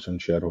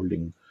 100%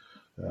 shareholding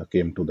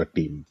came to the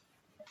team.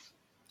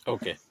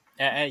 Okay.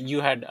 And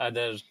you had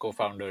other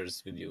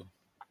co-founders with you.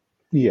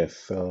 Yes,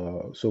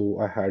 so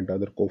I had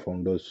other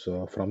co-founders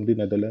from the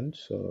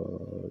Netherlands,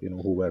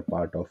 who were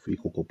part of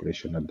Eco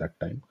Corporation at that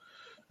time,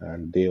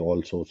 and they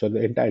also, so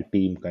the entire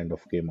team kind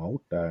of came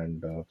out,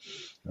 and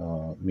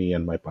me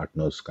and my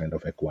partners kind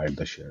of acquired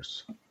the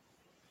shares.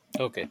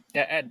 Okay.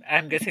 And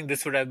I'm guessing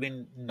this would have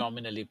been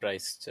nominally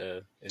priced.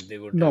 They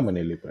would have.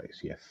 Nominally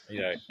price, yes,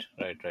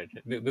 Right, right.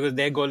 Because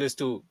their goal is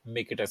to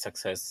make it a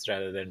success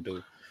rather than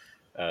to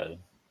uh,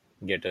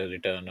 get a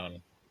return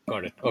on.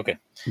 Got it. Okay,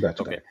 that's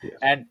okay. correct. Yes.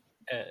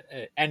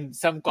 And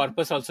some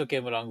corpus also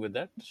came along with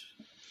that.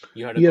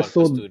 You had a Yes,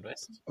 corpus to so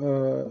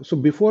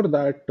invest. before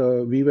that,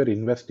 we were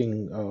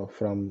investing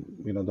from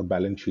the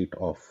balance sheet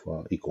of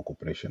Eco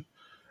Corporation,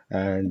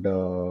 and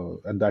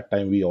at that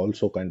time we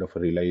also kind of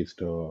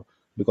realized,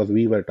 because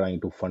we were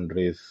trying to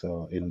fundraise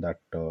in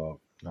that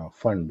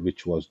fund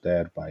which was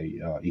there by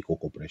Eco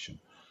Corporation,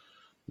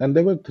 and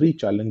there were three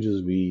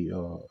challenges we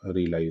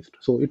realized.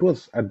 So it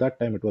was, at that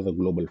time, it was a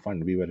global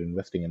fund. We were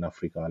investing in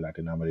Africa,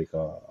 Latin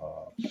America,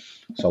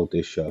 South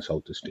Asia,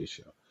 Southeast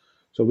Asia.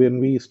 So when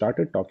we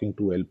started talking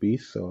to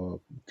LPs,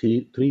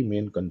 three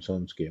main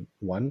concerns came.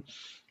 One,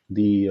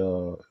 the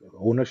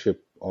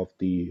ownership of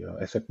the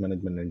asset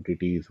management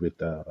entities with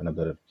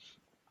another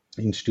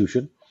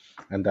institution,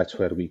 and that's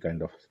where we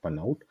kind of spun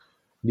out.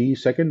 The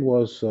second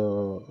was a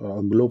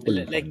global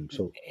Like fund.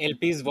 So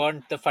LPs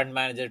want the fund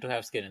manager to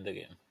have skin in the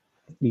game,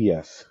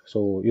 yes.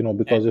 So,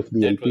 because and if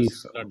the that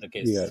LPs, was not the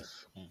case.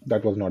 yes, Hmm.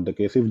 that was not the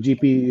case. If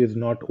GP is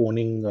not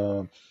owning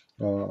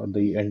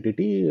the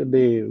entity,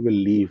 they will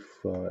leave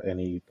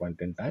any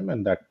point in time,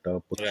 and that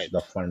puts Right.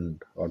 the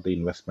fund or the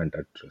investment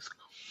at risk.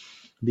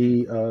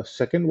 The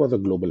second was a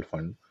global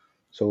fund.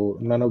 So,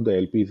 none of the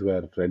LPs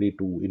were ready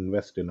to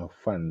invest in a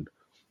fund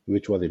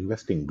which was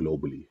investing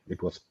globally.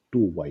 It was too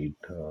wide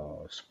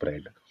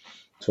spread.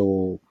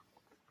 So,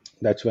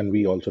 that's when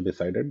we also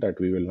decided that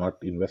we will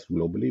not invest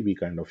globally. We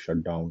kind of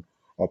shut down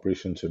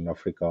operations in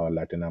Africa,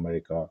 Latin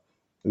America.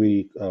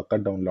 We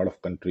cut down a lot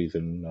of countries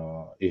in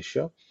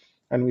Asia,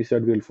 and we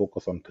said we'll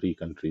focus on three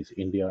countries: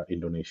 India,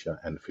 Indonesia,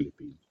 and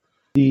Philippines.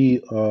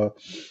 The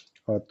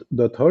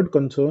third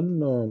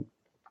concern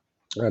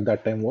at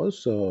that time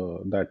was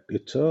that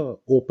it's a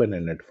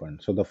open-ended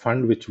fund. So the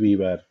fund which we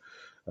were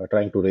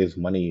trying to raise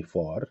money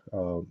for,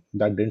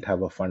 that didn't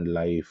have a fund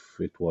life.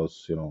 It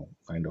was,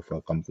 kind of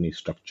a company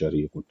structure,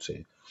 you could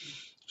say.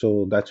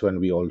 So that's when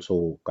we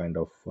also kind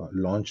of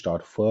launched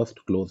our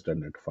first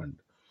closed-ended fund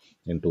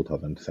in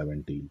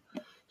 2017.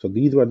 So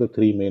these were the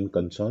three main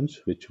concerns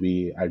which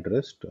we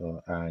addressed,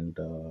 and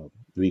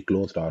we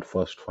closed our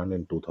first fund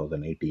in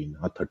 2018,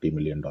 a $30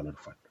 million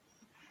fund.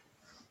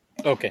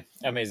 Okay,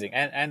 amazing.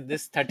 And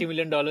this $30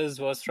 million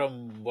was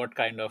from what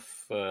kind of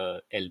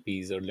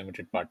LPs or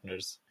limited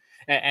partners?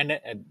 And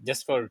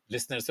just for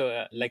listeners,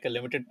 so like a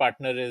limited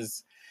partner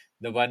is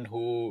the one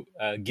who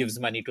gives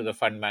money to the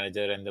fund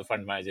manager, and the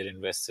fund manager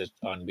invests it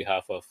on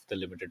behalf of the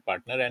limited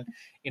partner, and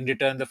in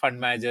return, the fund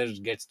manager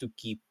gets to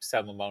keep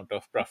some amount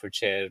of profit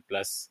share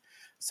plus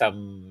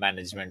some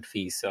management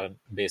fees on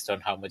based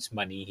on how much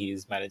money he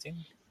is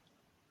managing.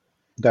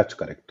 That's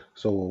correct.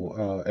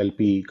 So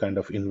LP kind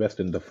of invest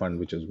in the fund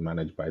which is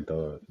managed by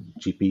the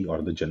GP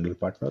or the general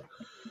partner,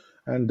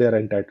 and they're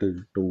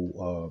entitled to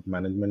a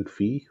management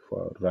fee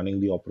for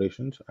running the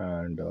operations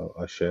and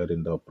a share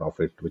in the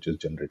profit which is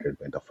generated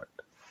by the fund.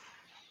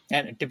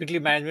 And typically,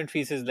 management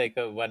fees is like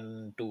a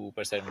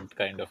 1-2%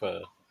 kind of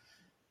a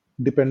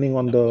Depending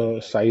on number, the I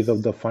size of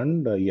guess. the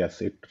fund,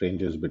 yes, it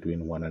ranges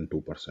between 1 and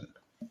 2%.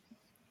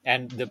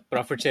 And the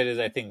profit share is,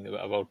 I think,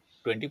 about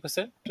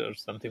 20% or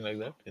something like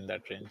that, in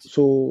that range.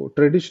 So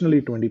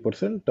traditionally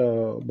 20%,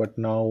 but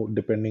now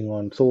depending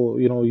on, so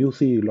you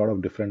see a lot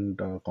of different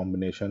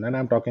combination, and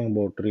I'm talking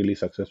about really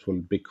successful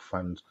big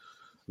funds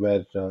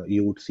where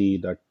you would see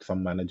that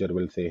some manager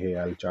will say, "Hey,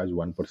 I'll charge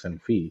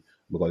 1% fee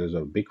because it's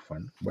a big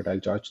fund, but I'll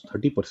charge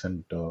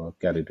 30%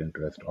 carried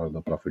interest or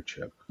the profit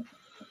share."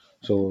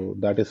 So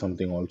that is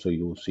something also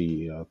you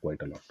see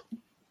quite a lot.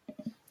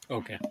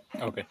 Okay,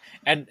 okay.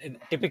 And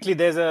typically,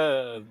 there's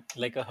a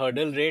like a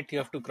hurdle rate you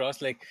have to cross.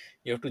 Like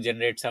you have to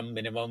generate some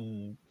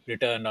minimum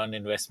return on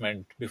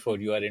investment before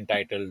you are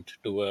entitled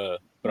to a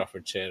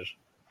profit share.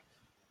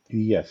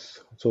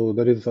 Yes. So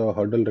there is a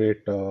hurdle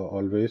rate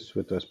always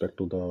with respect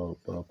to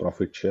the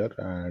profit share,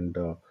 and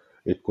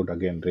it could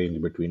again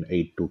range between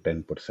 8 to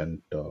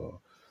 10%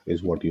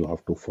 is what you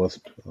have to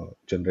first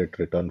generate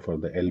return for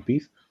the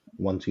LPs.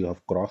 Once you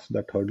have crossed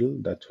that hurdle,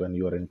 that's when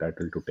you are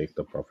entitled to take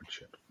the profit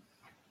share.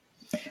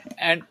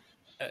 And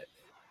uh,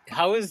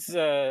 how is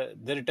the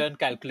return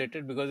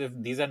calculated? Because if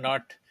these are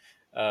not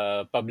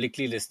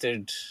publicly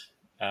listed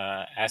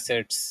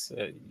assets,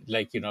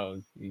 like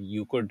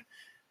you could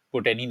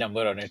put any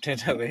number on it in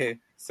a way.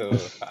 So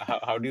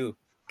how do you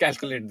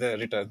calculate the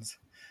returns?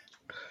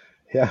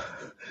 Yeah.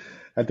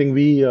 I think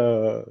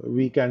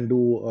we can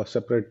do a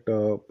separate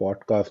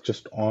podcast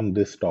just on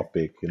this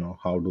topic.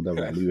 How do the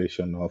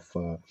valuation of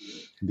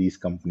these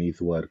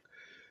companies work?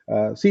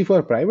 See,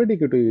 for private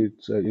equity,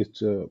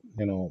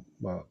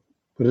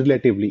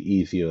 relatively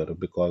easier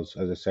because,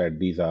 as I said,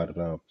 these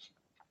are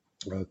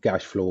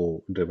cash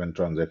flow driven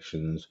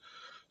transactions.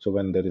 So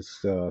when there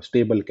is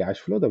stable cash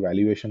flow, the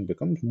valuation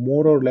becomes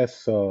more or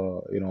less,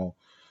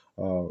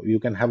 you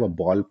can have a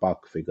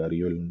ballpark figure.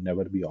 You will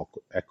never be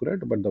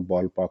accurate, but the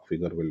ballpark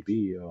figure will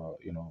be,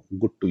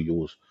 good to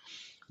use.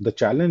 The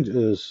challenge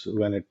is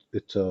when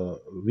it's a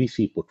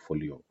VC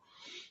portfolio,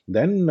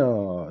 then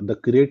the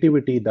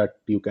creativity that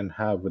you can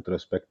have with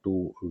respect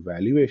to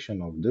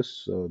valuation of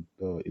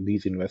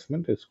these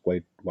investments is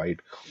quite wide.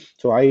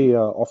 So I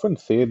often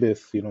say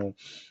this,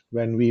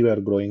 when we were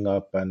growing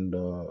up and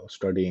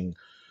studying,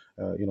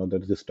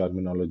 there's this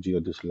terminology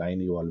or this line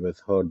you always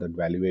heard, that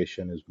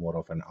valuation is more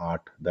of an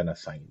art than a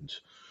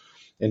science.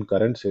 In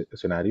current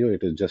scenario,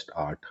 it is just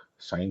art.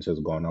 Science has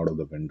gone out of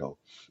the window.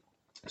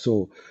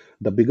 So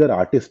the bigger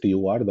artist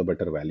you are, the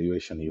better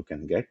valuation you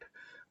can get.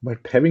 But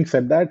having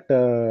said that,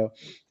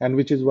 and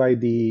which is why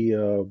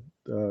the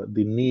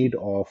need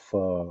of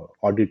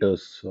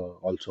auditors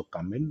also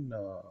come in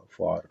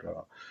for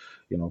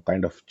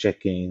kind of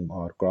checking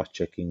or cross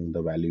checking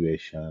the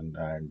valuation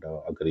and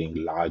agreeing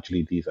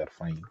largely these are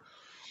fine.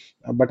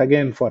 But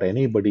again, for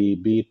anybody,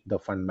 be it the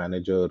fund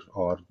manager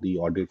or the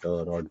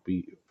auditor or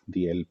be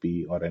the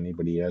LP or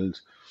anybody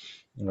else,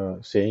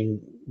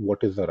 saying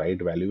what is the right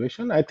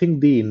valuation, I think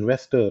the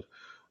investor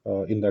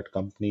in that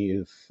company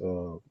is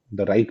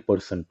the right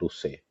person to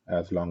say,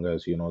 as long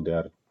as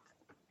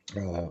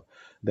uh,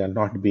 they are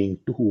not being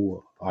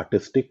too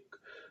artistic.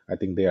 I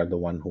think they are the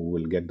one who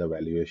will get the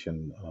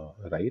valuation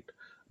right.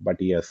 But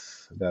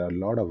yes, there are a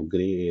lot of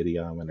gray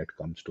area when it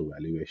comes to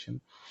valuation.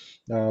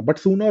 But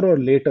sooner or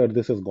later,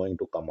 this is going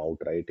to come out,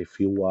 right? If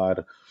you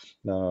are,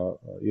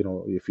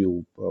 if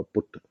you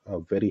put a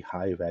very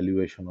high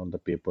valuation on the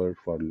paper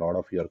for a lot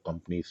of your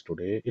companies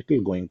today, it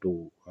will going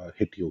to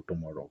hit you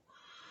tomorrow.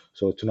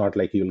 So it's not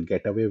like you'll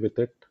get away with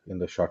it in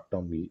the short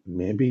term.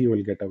 Maybe you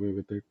will get away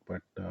with it,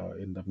 but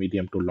in the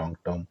medium to long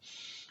term,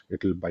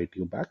 it will bite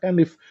you back. And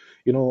if,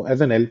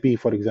 as an LP,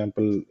 for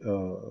example,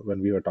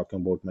 when we were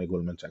talking about my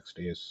Goldman Sachs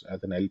days,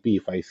 as an LP,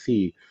 if I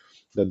see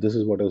that this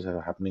is what is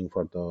happening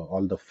for the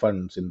all the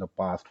funds in the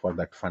past for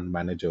that fund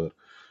manager,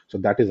 so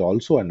that is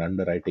also an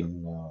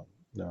underwriting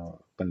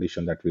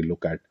condition that we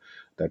look at,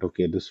 that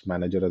okay, this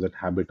manager has a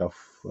habit of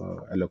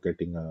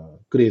allocating a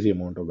crazy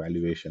amount of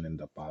valuation in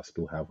the past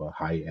to have a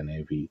high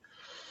NAV.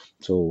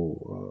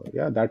 So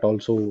yeah, that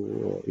also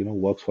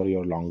works for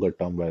your longer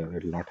term, where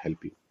it will not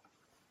help you.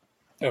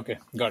 Okay,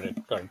 got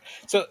it, got it.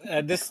 So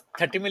this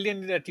 30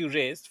 million that you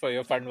raised for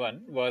your fund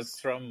one was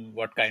from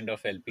what kind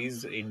of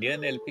LPs?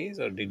 Indian LPs,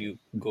 or did you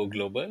go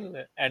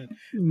global? And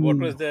what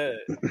Mm, was the?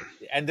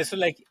 And this was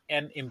like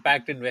an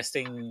impact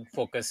investing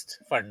focused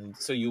fund.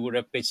 So you would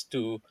have pitched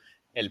to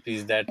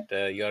LPs that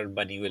your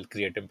money will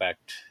create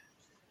impact.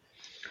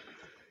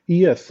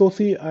 Yes, so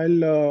see,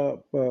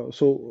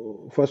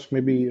 so first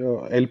maybe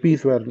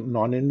LPs were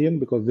non-Indian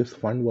because this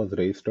fund was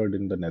registered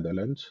in the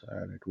Netherlands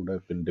and it would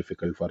have been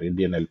difficult for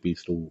Indian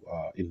LPs to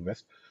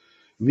invest.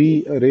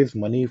 We raised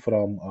money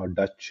from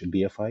Dutch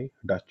DFI,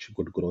 Dutch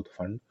Good Growth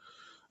Fund.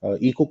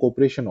 Eco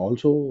Corporation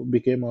also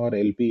became our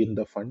LP in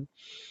the fund,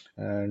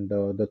 and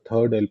the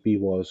third LP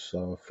was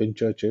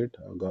Finchurch Aid,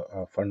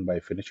 a fund by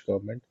Finnish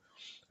government,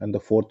 and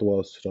the fourth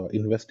was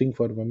Investing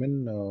for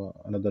Women,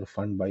 another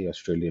fund by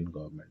Australian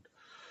government.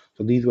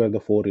 So these were the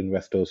four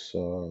investors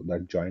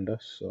that joined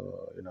us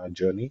in our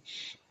journey.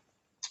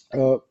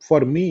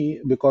 For me,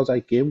 because I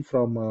came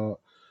from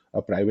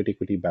a private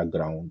equity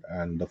background,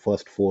 and the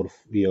first 4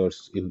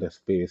 years in the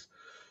space,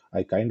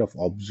 I kind of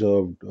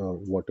observed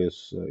what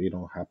is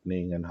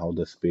happening and how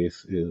the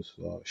space is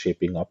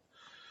shaping up.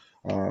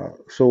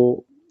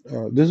 So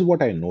this is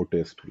what I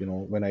noticed.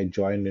 When I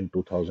joined in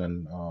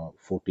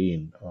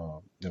 2014,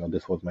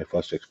 this was my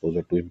first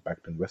exposure to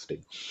impact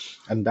investing,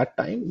 and that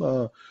time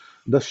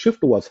the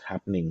shift was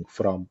happening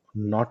from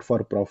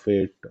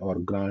not-for-profit or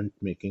grant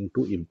making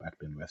to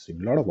impact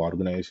investing. A lot of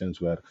organizations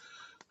were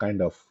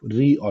kind of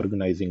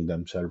reorganizing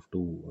themselves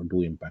to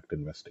do impact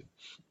investing.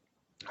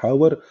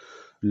 However,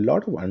 a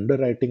lot of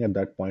underwriting at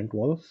that point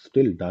was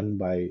still done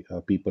by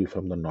people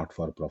from the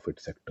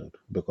not-for-profit sector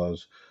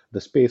because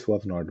the space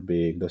was not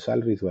big, the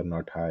salaries were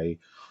not high,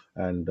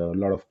 and a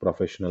lot of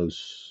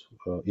professionals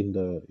in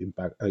the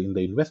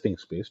investing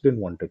space didn't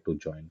wanted to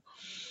join.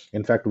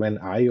 In fact, when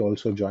I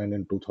also joined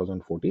in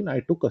 2014,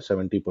 I took a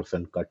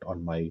 70% cut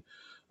on my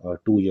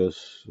 2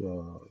 years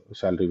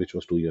salary, which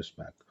was 2 years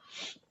back.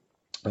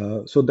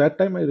 So that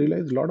time I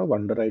realized a lot of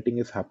underwriting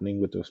is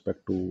happening with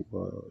respect to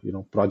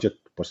project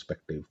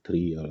perspective, 3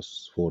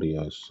 years, 4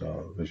 years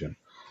vision,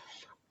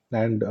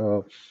 and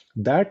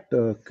that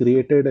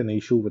created an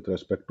issue with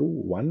respect to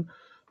one,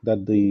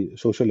 that the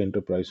social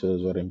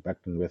enterprises or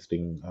impact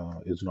investing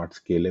is not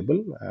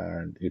scalable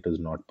and it is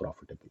not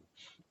profitable.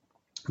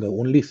 The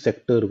only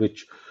sector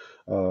which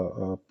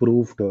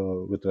proved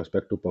with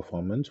respect to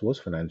performance was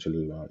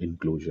financial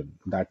inclusion.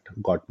 That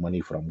got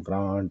money from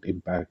grant,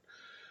 impact,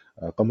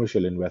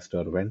 commercial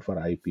investor, went for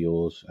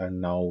IPOs,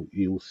 and now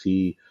you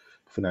see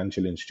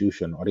financial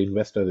institution or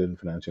investors in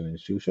financial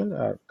institution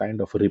are kind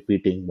of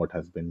repeating what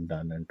has been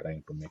done and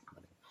trying to make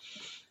money.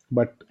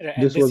 But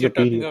And this this was a you're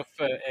talking period. of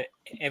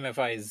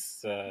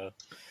MFIs.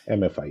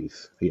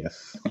 MFIs,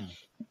 yes. Hmm,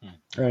 hmm,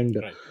 hmm. And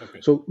Right.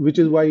 Okay. so which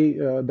is why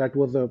that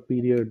was a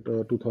period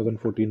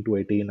 2014 to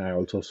 18. I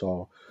also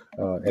saw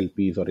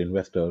LPs or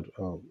investor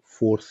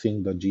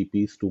forcing the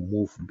GPs to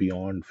move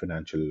beyond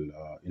financial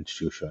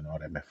institution or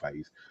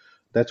MFIs.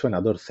 That's when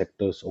other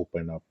sectors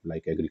open up,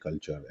 like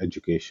agriculture,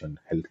 education,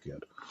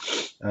 healthcare.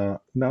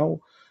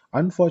 Now,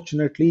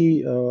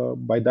 unfortunately,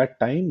 by that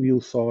time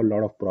you saw a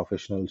lot of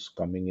professionals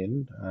coming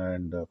in,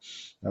 and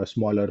a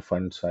smaller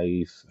fund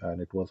size,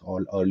 and it was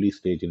all early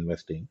stage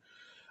investing.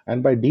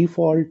 And by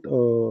default,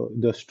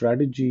 the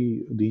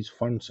strategy these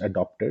funds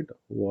adopted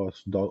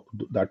was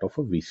that of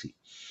a VC.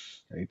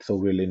 Right, so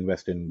we'll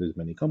invest in this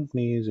many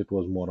companies. It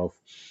was more of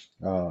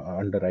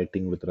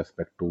underwriting with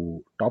respect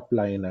to top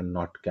line and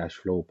not cash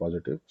flow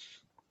positive.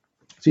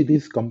 See,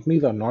 these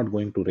companies are not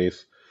going to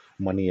raise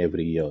money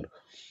every year.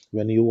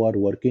 When you are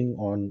working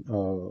on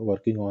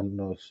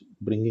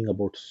bringing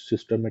about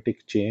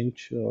systematic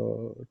change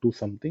to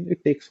something,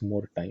 it takes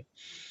more time.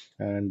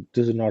 And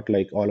this is not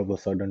like all of a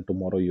sudden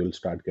tomorrow you'll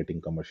start getting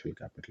commercial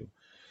capital.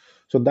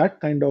 So that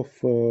kind of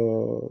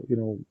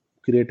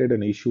created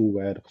an issue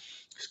where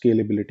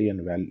scalability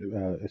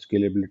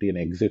and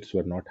exits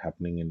were not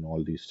happening in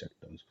all these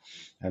sectors,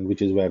 and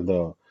which is where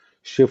the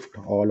shift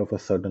all of a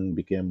sudden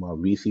became a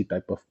VC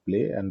type of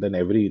play, and then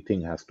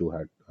everything has to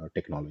have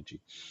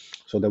technology.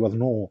 So there was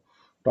no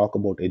talk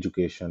about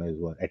education as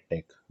well,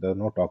 edtech. There was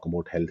no talk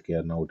about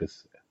healthcare. Now it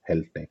is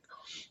health tech,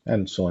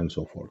 and so on and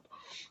so forth.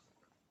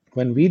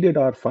 When we did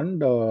our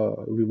fund,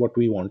 what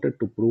we wanted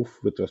to prove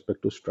with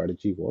respect to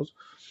strategy was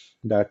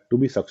that to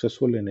be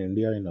successful in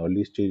India in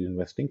early stage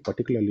investing,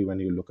 particularly when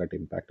you look at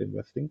impact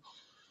investing,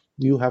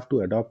 you have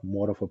to adopt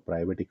more of a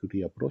private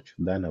equity approach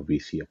than a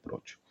VC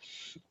approach.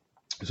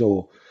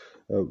 So,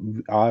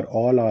 our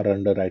all our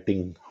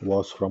underwriting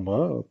was from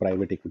a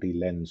private equity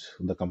lens.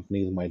 The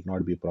companies might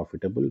not be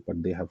profitable,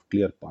 but they have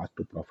clear path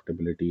to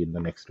profitability in the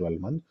next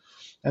 12 months.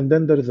 And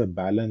then there is a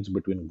balance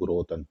between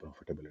growth and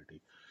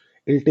profitability.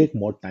 It'll take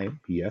more time,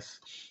 yes,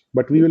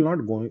 but we are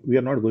not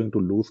going to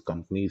lose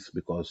companies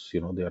because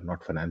they are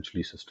not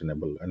financially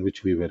sustainable, and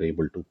which we were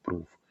able to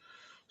prove.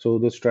 So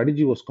the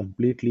strategy was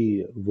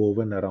completely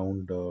woven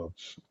around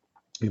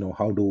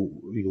how do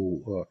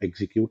you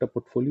execute a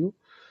portfolio.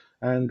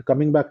 And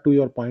coming back to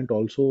your point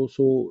also,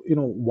 so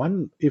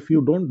one, if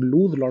you don't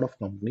lose a lot of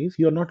companies,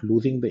 you're not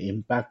losing the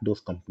impact those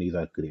companies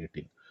are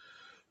creating.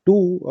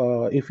 Two,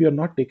 if you're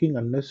not taking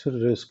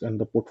unnecessary risk and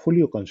the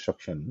portfolio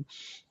construction,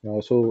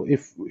 so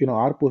if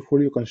our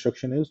portfolio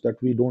construction is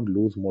that we don't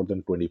lose more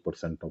than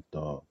 20% of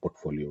the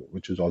portfolio,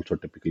 which is also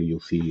typically you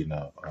see in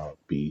a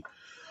P.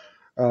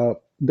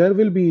 There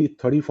will be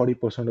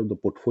 30-40% of the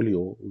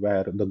portfolio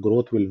where the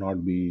growth will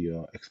not be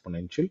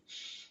exponential.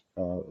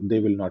 They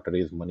will not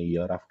raise money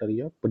year after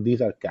year, but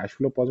these are cash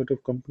flow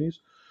positive companies.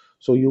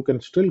 So you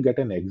can still get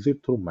an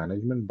exit through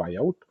management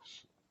buyout,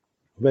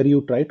 where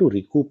you try to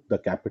recoup the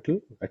capital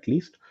at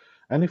least,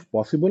 and if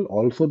possible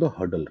also the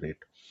hurdle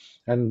rate.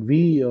 And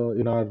we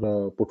in our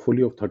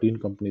portfolio of 13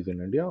 companies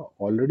in India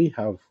already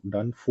have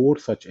done four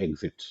such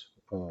exits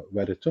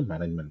where it's a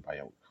management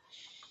buyout.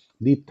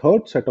 The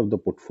third set of the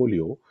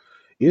portfolio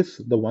is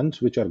the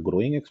ones which are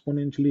growing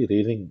exponentially,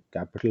 raising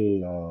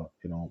capital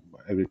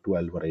every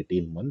 12 or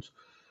 18 months.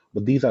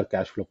 But these are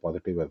cash flow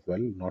positive as well,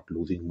 not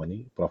losing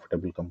money,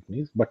 profitable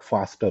companies, but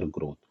faster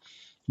growth.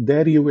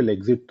 There you will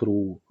exit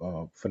through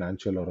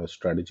financial or a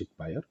strategic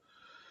buyer,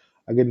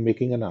 again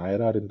making an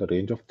IRR in the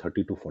range of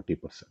 30 to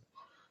 40%.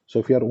 So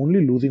if you are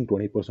only losing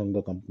 20% of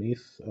the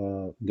companies,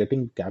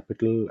 getting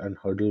capital and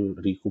hurdle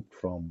recouped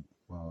from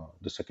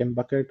the second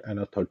bucket, and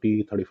a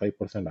 30-35%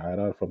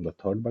 IRR from the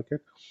third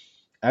bucket,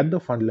 at the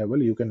fund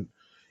level, you can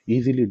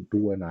easily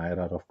do an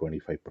IRR of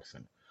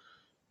 25%,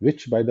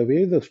 which, by the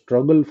way, is a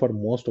struggle for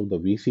most of the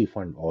VC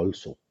fund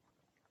also.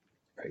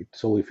 Right.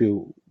 So if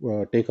you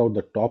take out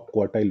the top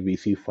quartile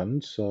VC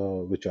funds,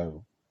 which are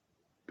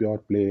pure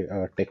play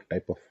tech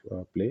type of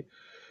play,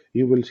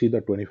 you will see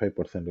that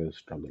 25% is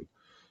struggle.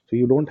 So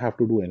you don't have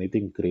to do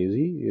anything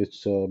crazy.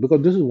 It's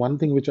because this is one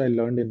thing which I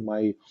learned in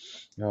my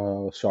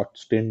short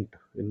stint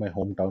in my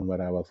hometown,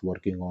 where I was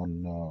working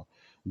on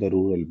the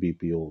rural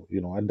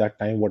BPO. At that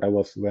time, what I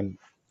was when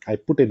I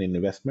put in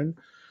investment,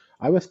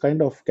 I was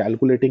kind of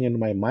calculating in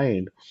my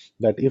mind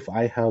that if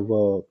I have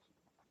a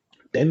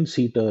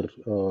 10-seater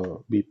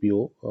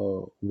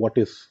BPO, what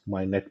is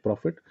my net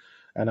profit?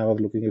 And I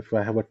was looking, if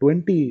I have a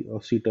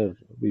 20-seater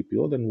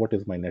BPO, then what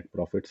is my net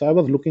profit? So I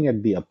was looking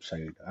at the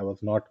upside. I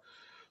was not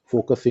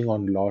focusing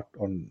on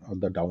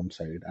the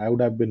downside. I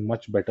would have been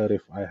much better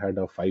if I had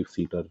a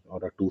 5-seater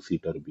or a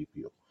 2-seater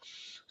BPO.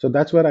 So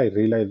that's where I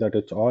realized that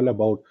it's all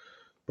about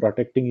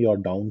protecting your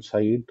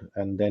downside,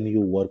 and then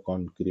you work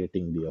on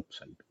creating the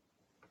upside.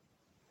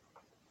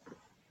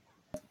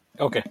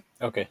 Okay,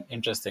 okay,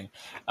 interesting.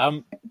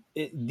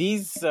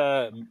 These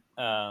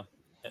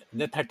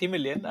the 30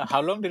 million.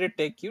 How long did it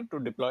take you to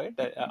deploy it?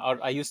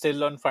 Or are you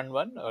still on fund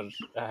one, or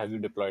have you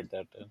deployed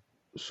that?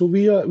 So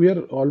we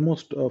are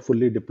almost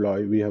fully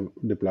deployed. We have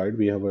deployed.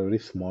 We have a very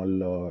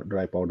small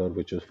dry powder,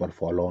 which is for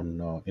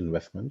follow-on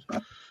investments.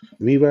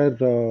 We were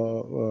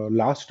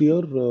last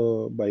year,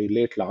 by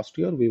late last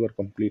year, we were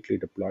completely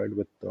deployed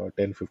with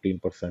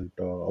 10-15%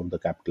 of the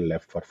capital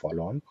left for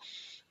follow-on.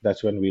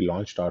 That's when we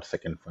launched our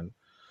second fund.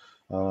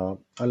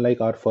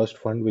 Unlike our first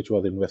fund, which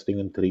was investing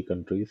in three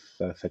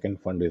countries,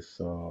 second fund is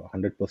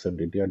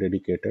 100% India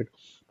dedicated,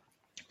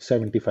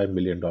 $75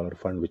 million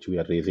fund, which we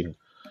are raising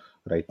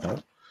right now.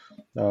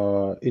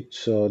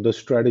 It's the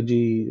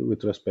strategy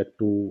with respect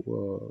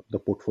to the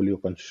portfolio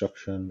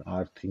construction,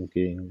 our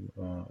thinking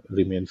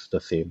remains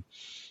the same.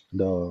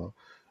 The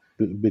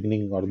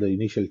beginning or the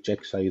initial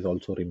check size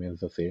also remains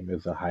the same.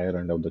 Is the higher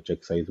end of the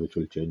check size, which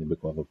will change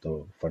because of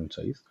the fund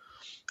size.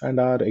 And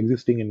our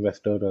existing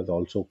investor has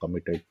also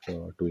committed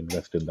to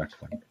invest in that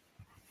fund.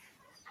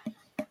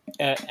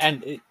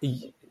 And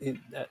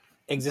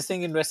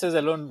existing investors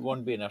alone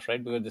won't be enough,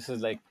 right? Because this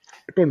is like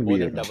It won't more be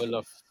than enough. double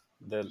of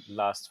the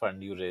last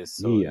fund you raised,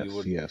 so you Yes,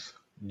 would yes.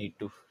 need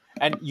to.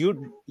 And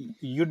you'd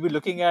be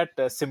looking at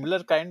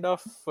similar kind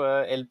of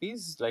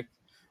LPs, like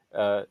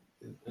uh,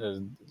 uh,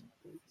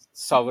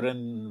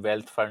 sovereign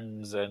wealth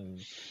funds and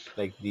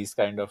like these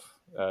kind of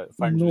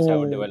funds which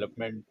have a No,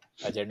 development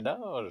agenda,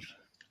 or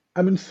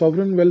I mean,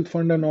 sovereign wealth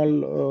fund and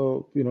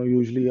all,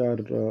 usually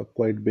are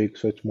quite big.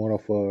 So it's more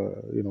of a,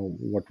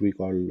 what we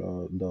call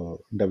the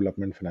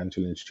development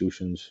financial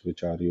institutions,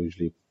 which are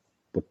usually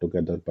put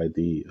together by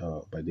the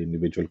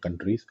individual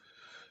countries.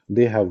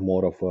 They have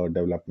more of a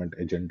development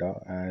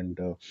agenda, and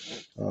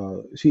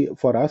see,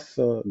 for us,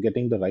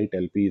 getting the right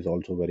LP is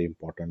also very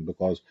important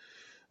because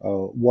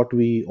what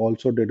we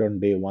also did on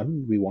day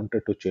one, we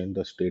wanted to change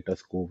the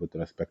status quo with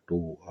respect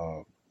to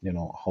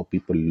how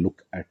people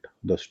look at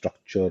the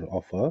structure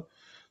of a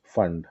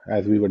fund,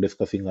 as we were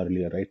discussing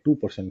earlier, right?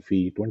 2%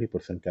 fee,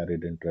 20%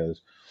 carried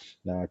interest,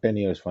 10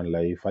 years fund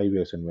life, 5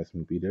 years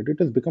investment period. It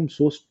has become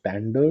so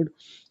standard.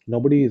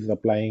 Nobody is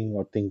applying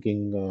or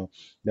thinking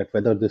that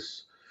whether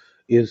this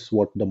is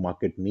what the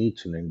market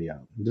needs in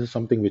India. This is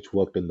something which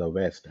worked in the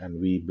West, and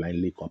we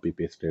blindly copy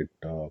pasted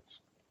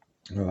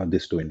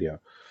this to India.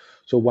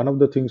 So one of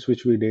the things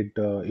which we did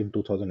in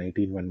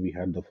 2018 when we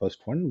had the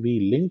first fund,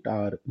 we linked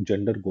our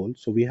gender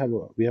goals. So we have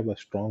a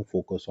strong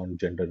focus on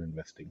gender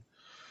investing.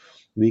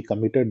 We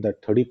committed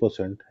that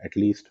 30% at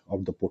least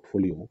of the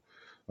portfolio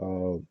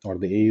or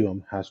the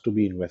AUM has to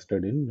be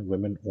invested in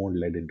women-owned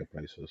led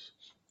enterprises.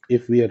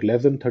 If we are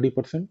less than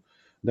 30%,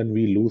 then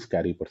we lose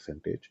carry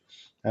percentage,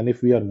 and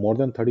if we are more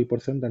than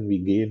 30%, then we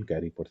gain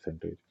carry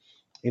percentage.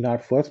 In our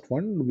first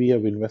fund, we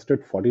have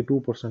invested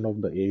 42%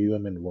 of the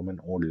AUM in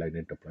women-owned led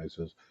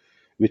enterprises,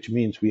 which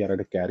means we are at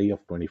a carry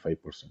of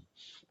 25%.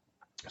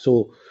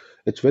 So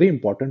it's very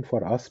important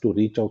for us to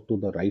reach out to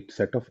the right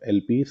set of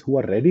LPs who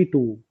are ready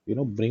to,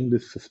 bring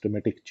this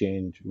systematic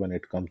change when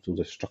it comes to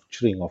the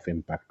structuring of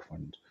impact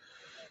funds.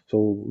 So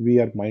we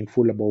are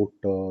mindful about,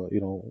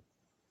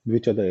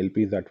 which are the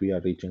LPs that we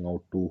are reaching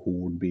out to who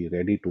would be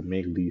ready to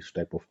make these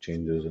type of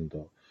changes in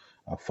the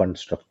fund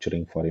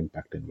structuring for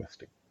impact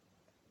investing.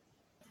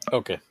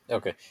 okay,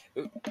 okay.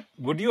 Uh,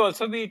 Would you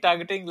also be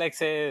targeting, like,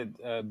 say,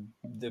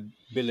 the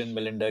Bill and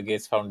Melinda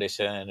Gates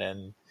Foundation,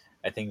 and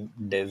I think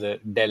there's a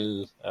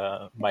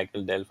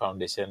Michael Dell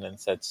Foundation, and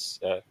such,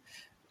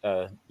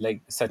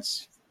 like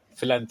such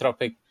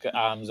philanthropic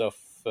arms of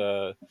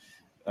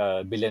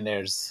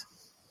billionaires?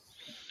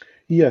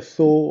 Yes,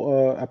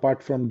 so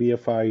apart from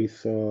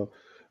DFIs,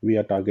 we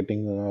are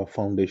targeting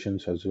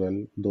foundations as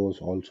well. Those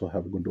also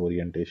have good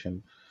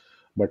orientation.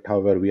 But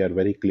however, we are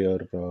very clear,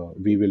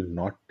 we will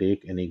not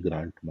take any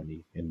grant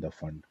money in the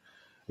fund.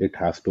 It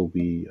has to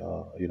be,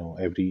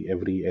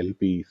 every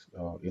LP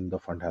in the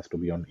fund has to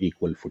be on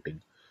equal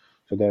footing.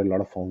 So there are a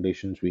lot of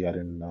foundations we are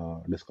in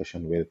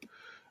discussion with.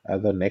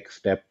 As a next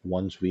step,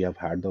 once we have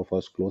had the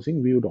first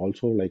closing, we would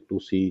also like to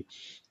see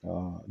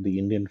the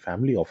Indian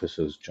family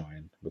offices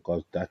join,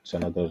 because that's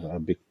another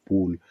big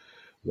pool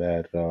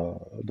where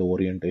the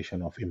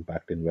orientation of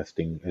impact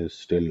investing is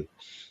still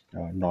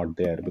not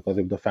there. Because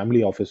if the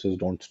family offices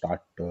don't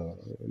start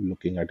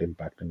looking at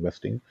impact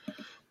investing,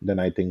 then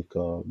I think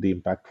the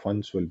impact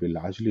funds will be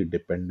largely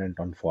dependent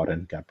on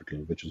foreign capital,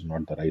 which is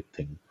not the right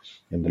thing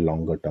in the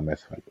longer term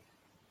as well.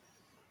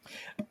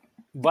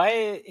 Why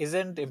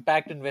isn't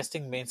impact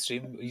investing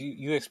mainstream?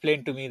 You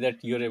explained to me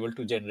that you're able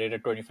to generate a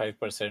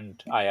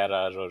 25%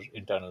 IRR, or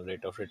internal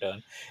rate of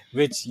return,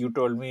 which you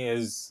told me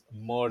is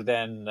more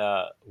than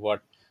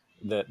what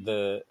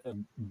the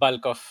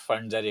bulk of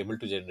funds are able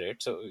to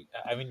generate. So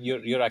I mean,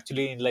 you're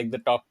actually in like the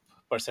top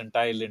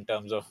percentile in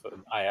terms of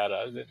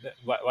IRR.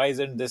 Why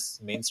isn't this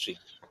mainstream?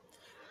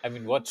 I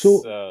mean, what's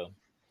So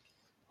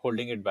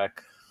holding it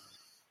back?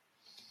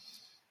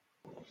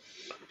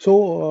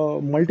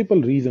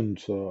 Multiple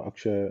reasons,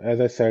 Akshay.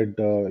 As I said,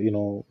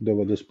 there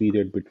was this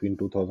period between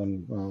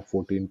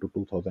 2014 to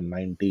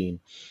 2019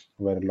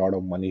 where a lot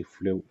of money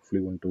flew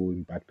into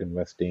impact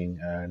investing,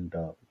 and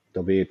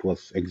the way it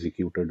was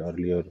executed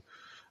earlier,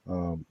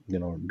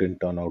 didn't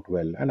turn out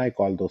well. And I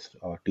call those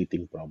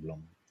teething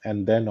problem.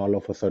 And then all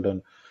of a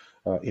sudden,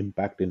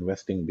 impact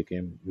investing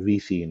became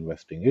VC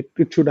investing.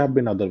 It should have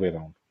been other way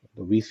around.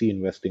 The VC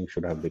investing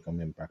should have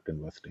become impact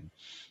investing,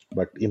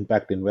 but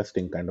impact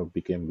investing kind of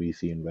became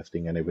VC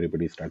investing, and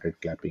everybody started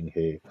clapping,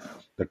 hey,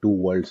 the two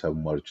worlds have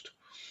merged.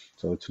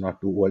 So it's not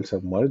two worlds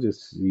have merged,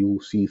 it's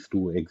you cease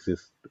to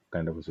exist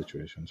kind of a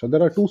situation. So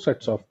there are two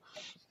sets of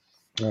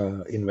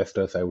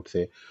investors, I would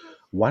say.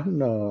 One,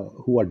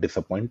 who are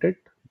disappointed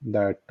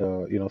that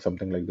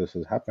something like this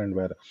has happened,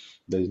 where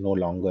there is no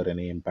longer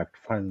any impact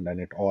fund and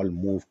it all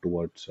moved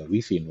towards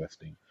VC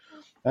investing.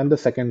 And the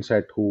second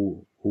set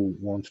who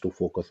wants to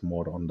focus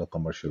more on the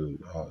commercial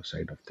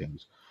side of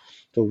things.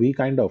 So we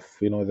kind of,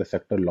 the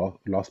sector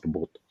lost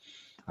both.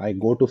 I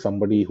go to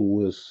somebody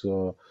who is,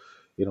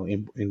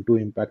 into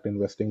impact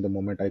investing. The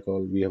moment I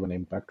call, we have an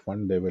impact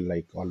fund, they will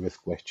like always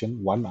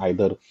question one,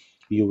 either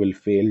you will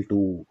fail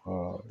to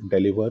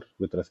deliver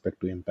with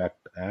respect to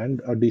impact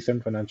and a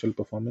decent financial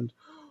performance,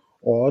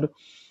 or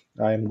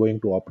I am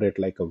going to operate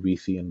like a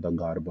VC in the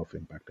garb of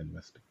impact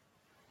investing.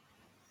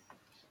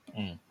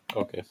 Mm,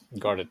 okay,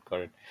 got it,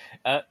 got it.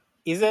 Uh,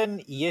 is an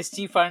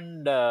ESG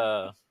fund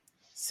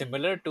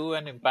similar to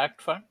an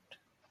impact fund?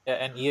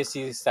 And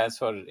ESG stands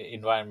for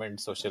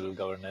environment, social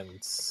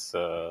governance,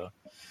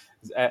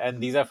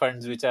 and these are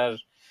funds which are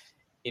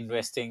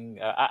investing.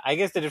 I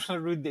guess the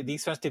difference would be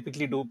these funds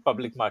typically do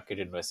public market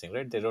investing,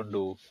 right? They don't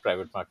do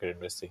private market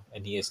investing.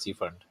 An ESG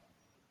fund.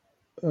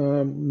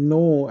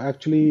 No,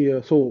 actually,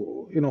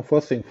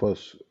 first thing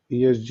first,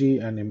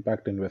 ESG and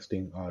impact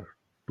investing are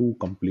two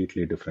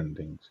completely different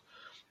things,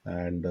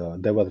 and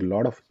there was a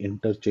lot of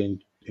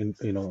interchange.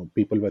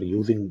 People were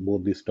using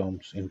both these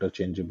terms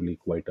interchangeably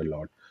quite a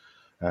lot,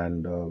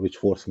 and which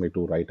forced me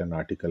to write an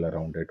article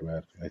around it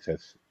where I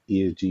says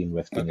ESG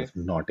investing Okay. is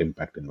not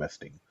impact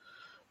investing.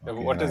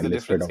 Okay, What and is I the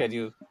listed difference? out. Can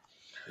you?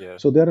 Yeah.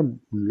 So there are a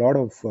lot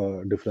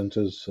of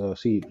differences.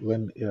 See,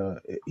 when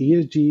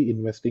ESG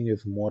investing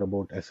is more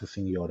about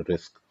assessing your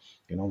risk.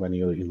 When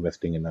you're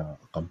investing in a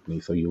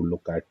company, so you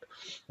look at,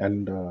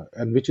 and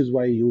which is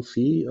why you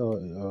see, a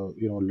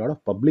lot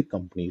of public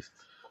companies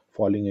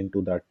falling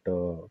into that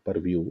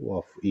purview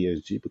of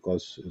ESG,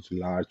 because it's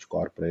large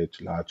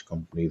corporates, large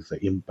companies.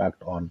 The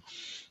impact on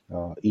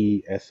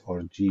E, S,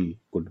 or G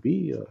could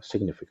be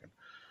significant.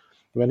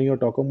 When you're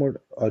talking about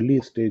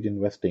early stage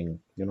investing,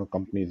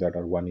 companies that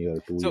are 1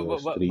 year, two So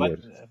years, 3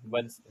 years.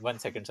 one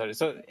second, sorry.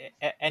 So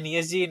an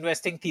ESG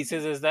investing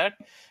thesis is that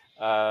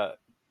uh,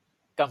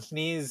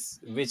 companies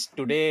which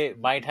today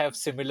might have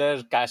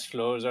similar cash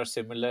flows or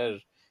similar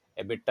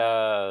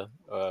EBITDA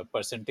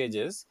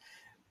percentages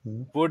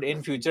Mhm. would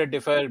in future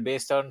differ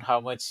based on how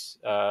much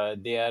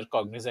they are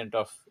cognizant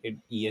of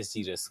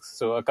ESG risks.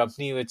 So a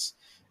company which,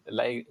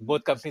 like,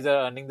 both companies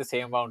are earning the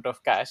same amount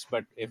of cash,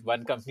 but if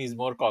one company is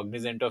more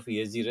cognizant of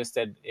ESG risk,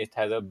 then it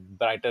has a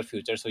brighter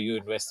future. So you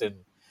invest in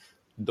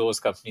those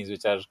companies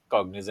which are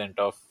cognizant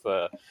of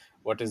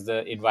what is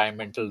the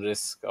environmental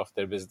risk of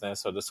their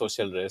business, or the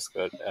social risk,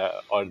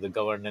 or the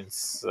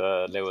governance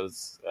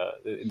levels.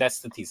 That's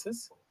the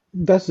thesis.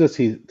 That's the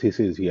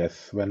thesis,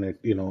 yes. When it,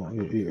 you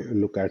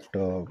look at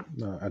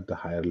the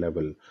higher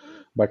level,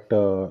 but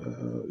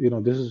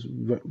this is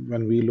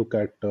when we look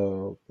at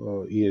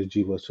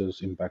ESG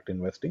versus impact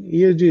investing.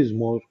 ESG is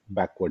more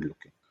backward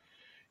looking.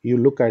 You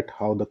look at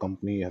how the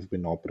company has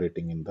been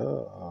operating in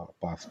the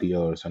past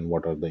years and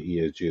what are the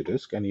ESG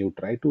risks, and you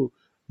try to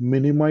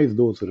minimize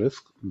those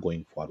risks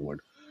going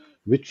forward,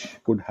 which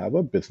could have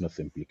a business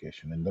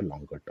implication in the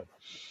longer term.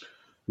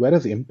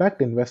 Whereas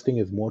impact investing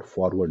is more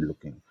forward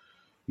looking.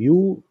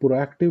 You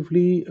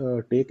proactively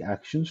take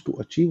actions to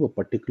achieve a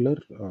particular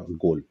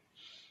goal.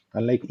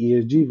 Unlike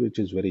ESG, which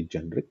is very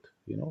generic,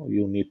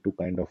 you need to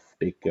kind of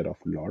take care of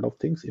a lot of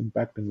things.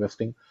 Impact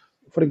investing,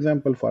 for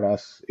example, for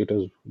us, it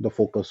is the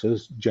focus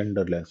is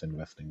genderless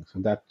investing. So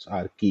that's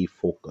our key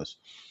focus,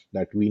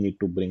 that we need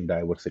to bring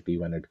diversity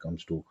when it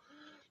comes to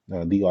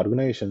the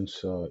organizations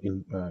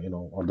in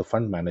or the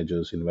fund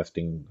managers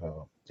investing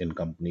in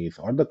companies,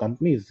 or the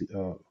companies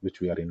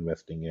which we are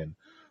investing in,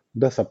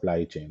 the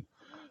supply chain,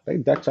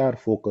 right? That's our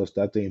focus,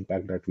 that's the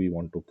impact that we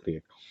want to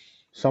create.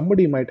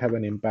 Somebody might have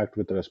an impact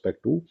with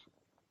respect to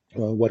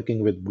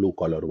working with blue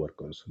collar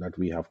workers, that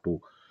we have to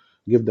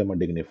give them a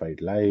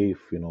dignified life,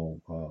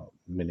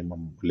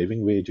 minimum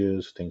living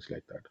wages, things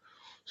like that.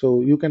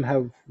 So you can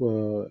have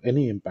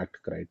any impact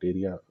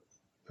criteria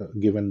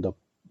given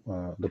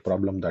the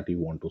problem that you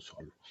want to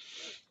solve.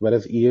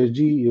 Whereas ESG,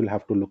 you'll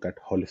have to look at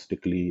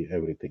holistically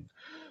everything.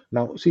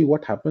 Now, see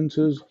what happens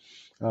is,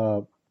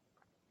 uh,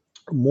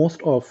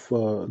 most of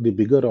the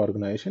bigger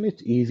organization,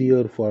 it's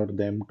easier for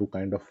them to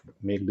kind of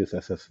make this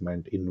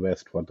assessment,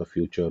 invest for the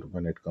future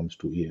when it comes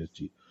to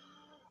ESG.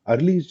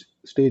 Early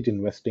stage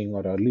investing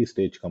or early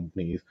stage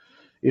companies,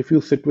 If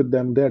you sit with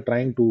them, they're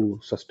trying to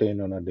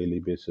sustain on a daily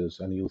basis,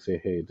 and you say,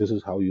 hey, this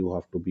is how you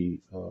have to be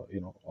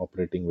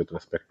operating with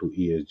respect to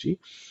ESG.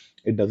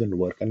 It doesn't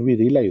work, and we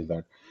realize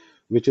that,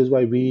 which is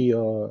why we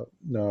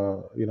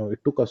it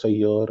took us a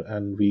year,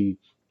 and we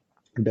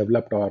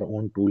developed our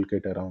own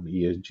toolkit around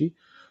ESG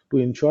to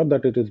ensure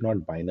that it is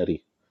not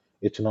binary.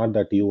 It's not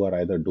that you are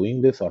either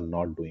doing this or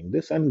not doing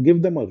this, and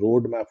give them a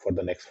roadmap for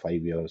the next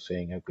 5 years,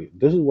 saying, okay,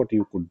 this is what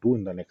you could do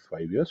in the next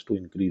 5 years to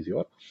increase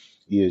your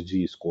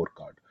ESG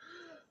scorecard.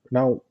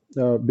 Now,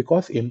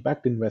 because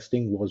impact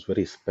investing was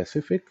very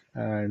specific,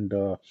 and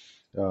a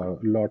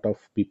lot of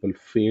people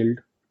failed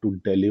to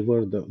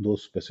deliver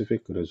those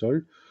specific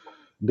results,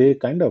 they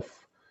kind of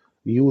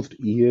used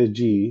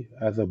ESG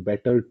as a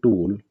better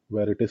tool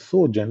where it is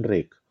so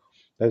generic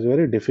that's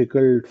very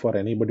difficult for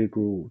anybody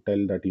to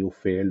tell that you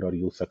failed or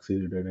you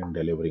succeeded in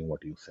delivering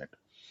what you said.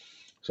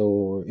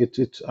 So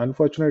it's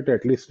unfortunate,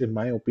 at least in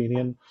my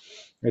opinion,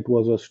 it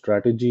was a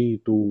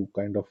strategy to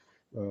kind of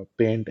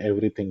paint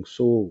everything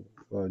so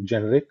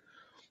generic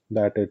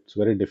that it's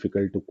very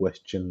difficult to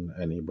question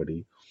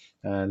anybody.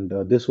 And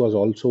this was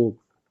also,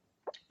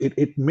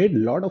 it made a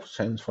lot of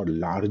sense for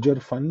larger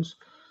funds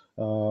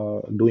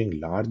doing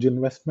large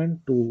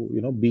investment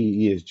to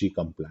be ESG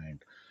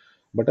compliant.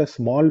 But a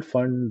small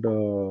fund,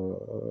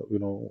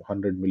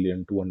 100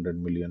 million,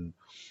 200 million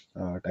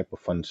type of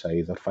fund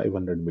size, or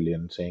 500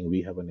 million, saying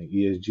we have an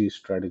ESG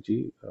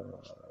strategy,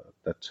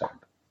 that's sad.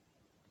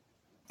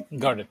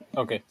 Got it.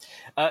 Okay.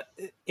 Uh,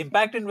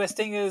 Impact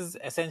investing is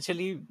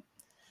essentially,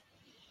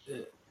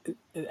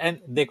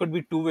 and there could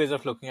be two ways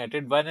of looking at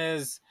it. One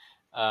is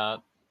uh,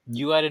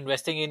 you are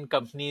investing in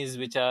companies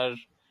which are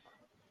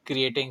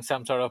creating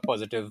some sort of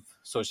positive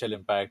social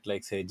impact,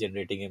 like say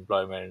generating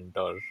employment,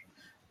 or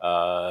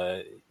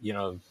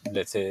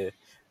let's say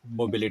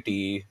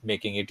mobility,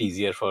 making it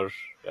easier for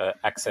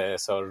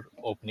access, or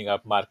opening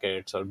up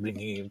markets, or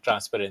bringing in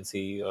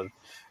transparency, or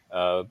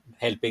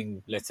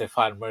helping, let's say,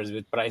 farmers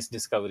with price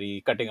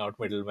discovery, cutting out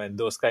middlemen,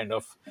 those kind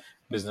of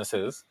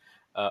businesses.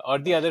 Or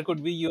the other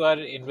could be you are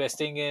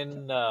investing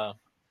in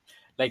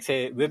like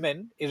say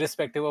women,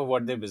 irrespective of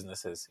what their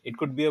business is. It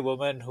could be a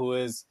woman who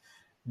is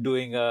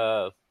doing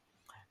a,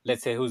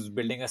 let's say, who's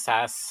building a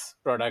SaaS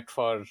product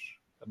for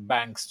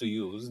banks to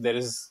use. There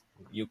is,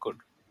 you could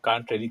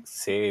can't really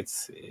say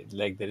it's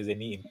like there is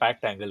any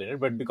impact angle in it,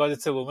 but because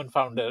it's a woman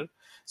founder,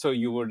 so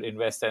you would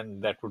invest,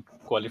 and that would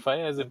qualify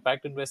as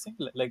impact investing.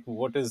 Like,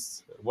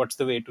 what's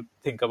the way to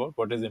think about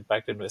what is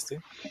impact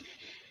investing?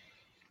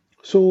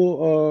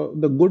 So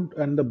the good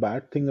and the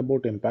bad thing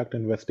about impact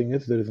investing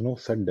is there is no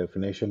set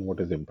definition what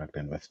is impact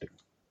investing.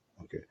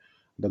 Okay.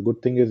 The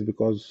good thing is,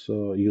 because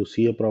you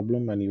see a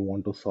problem and you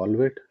want to solve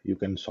it, you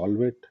can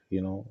solve it.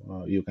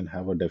 You can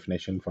have a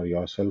definition for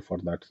yourself for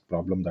that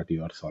problem that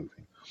you are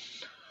solving,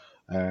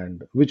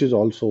 and which is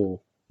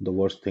also the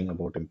worst thing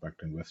about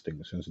impact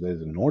investing. Since there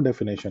is no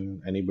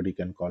definition, anybody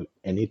can call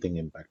anything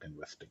impact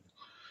investing.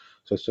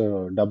 So it's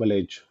a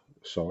double-edged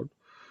sword.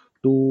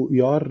 To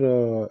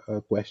your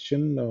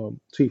question,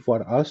 see,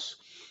 for us,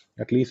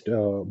 at least,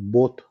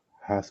 both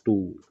has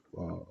to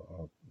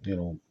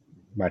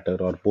matter,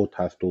 or both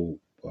has to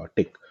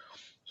tick.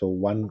 So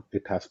one,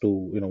 it has to,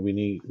 we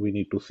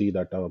need to see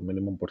that a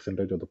minimum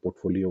percentage of the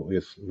portfolio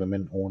is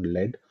women owned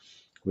led,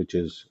 which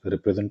is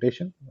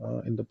representation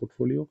in the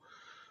portfolio.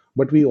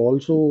 But we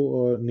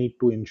also need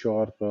to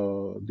ensure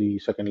the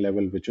second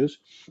level, which is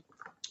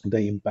the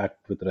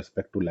impact with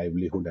respect to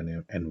livelihood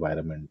and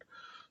environment.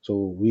 So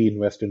we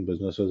invest in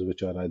businesses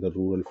which are either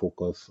rural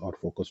focus or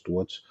focused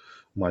towards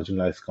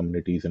marginalized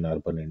communities in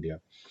urban India.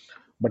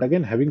 But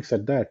again, having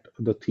said that,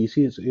 the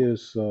thesis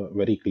is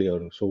very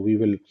clear. So we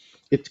will,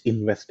 it's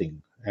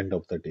investing end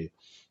of the day,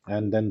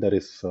 and then there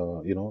is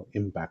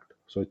impact.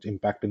 So it's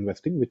impact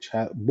investing, which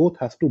both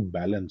has to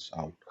balance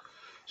out.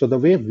 So the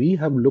way we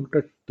have looked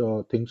at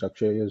things,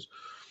 Akshay, is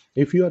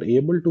if you are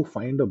able to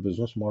find a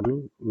business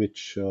model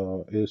which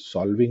is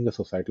solving a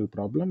societal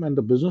problem, and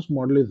the business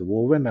model is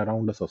woven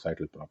around a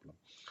societal problem,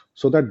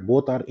 so that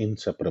both are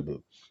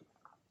inseparable.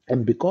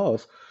 And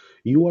because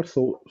you are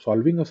so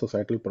solving a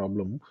societal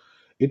problem,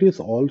 it is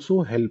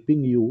also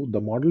helping you, the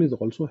model is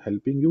also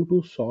helping you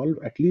to solve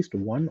at least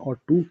one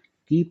or two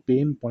key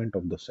pain point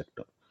of the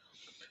sector.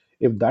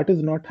 If that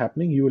is not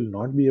happening, you will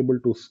not be able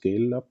to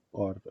scale up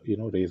or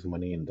raise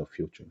money in the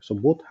future. So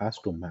both has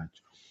to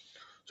match.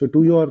 So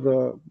to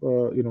your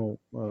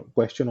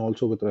question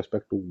also with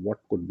respect to what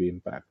could be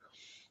impact,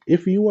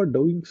 if you are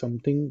doing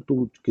something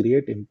to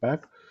create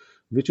impact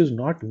which is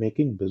not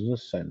making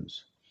business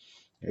sense,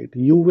 right,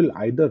 you will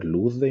either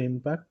lose the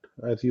impact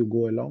as you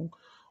go along,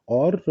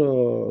 or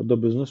the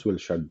business will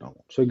shut down.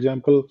 So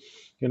example,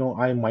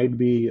 I might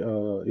be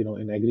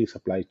in agri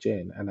supply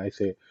chain, and I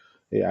say,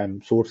 hey,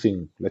 I'm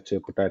sourcing, let's say,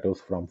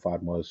 potatoes from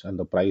farmers, and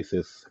the price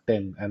is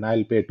 10 and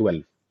I'll pay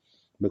 12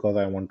 because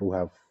I want to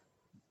have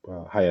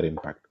higher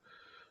impact,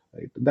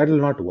 right? That will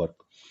not work.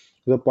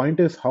 The point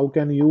is, how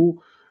can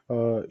you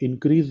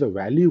increase the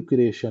value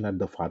creation at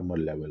the farmer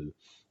level,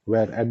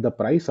 where at the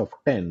price of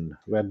 10,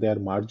 where their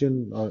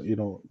margin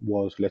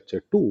was, let's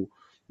say, 2,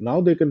 Now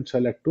they can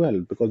sell at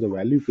 12 because the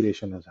value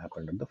creation has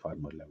happened at the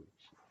farmer level.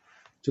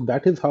 So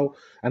that is how,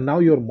 and now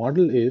your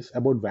model is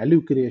about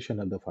value creation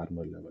at the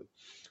farmer level.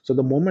 So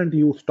the moment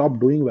you stop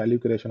doing value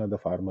creation at the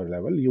farmer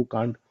level, you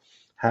can't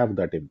have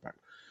that impact.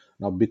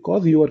 Now,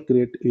 because you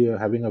are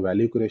having a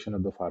value creation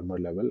at the farmer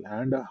level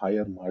and a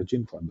higher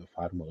margin for the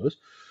farmers,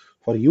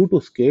 for you to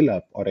scale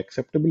up, or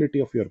acceptability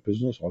of your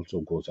business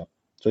also goes up.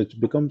 So it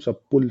becomes a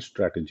pull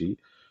strategy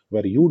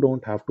where you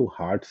don't have to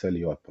hard sell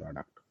your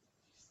product.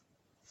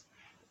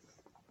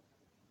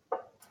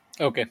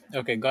 Okay,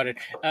 okay, got it.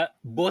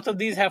 Both of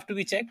these have to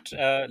be checked.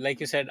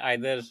 Like you said,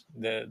 either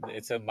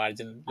it's a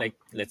margin, like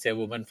let's say a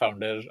woman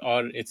founder,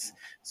 or it's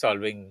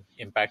solving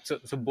impact.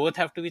 So both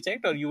have to be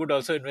checked, or you would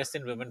also invest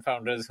in women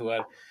founders who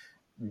are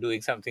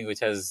doing something which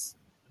has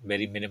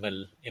very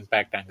minimal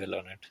impact angle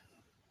on it.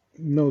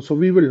 No, so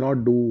we will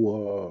not do,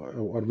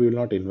 or we will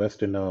not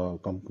invest in a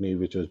company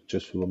which is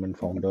just woman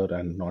founder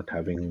and not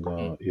having,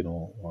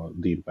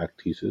 Mm, the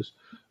impact thesis.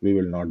 We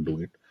will not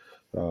do it,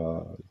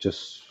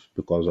 just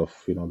because of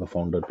the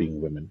founder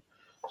being women.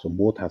 So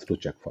both has to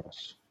check for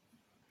us.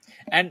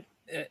 and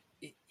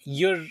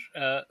your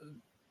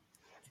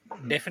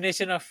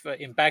definition of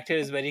impact here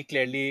is very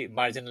clearly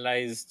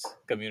marginalized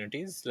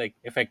communities, like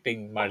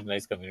affecting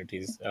marginalized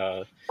communities.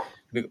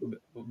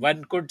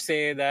 One could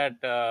say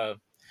that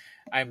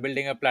I'm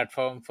building a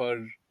platform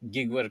for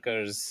gig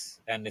workers,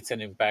 and it's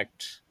an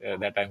impact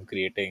that I'm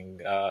creating.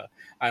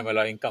 I'm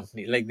allowing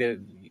company like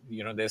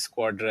there's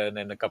Squadron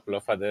and a couple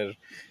of other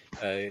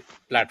uh,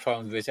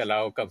 platforms which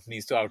allow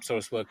companies to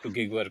outsource work to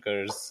gig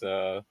workers.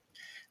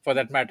 For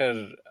that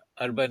matter,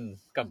 urban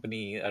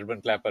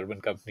clap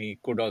urban company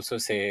could also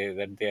say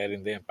that they are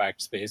in the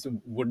impact space.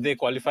 Would they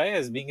qualify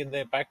as being in the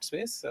impact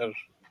space, or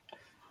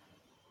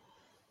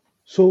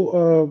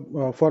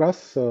So for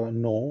us,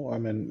 no. I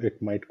mean,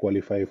 it might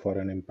qualify for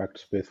an impact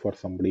space for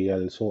somebody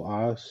else. So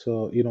us,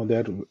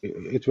 there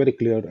it's very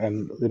clear.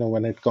 And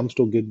when it comes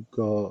to gig,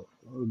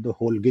 the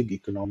whole gig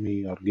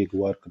economy or gig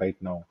work right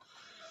now,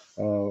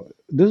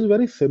 this is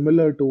very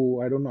similar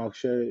to, I don't know,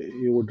 Akshay,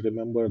 you would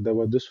remember there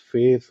was this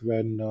phase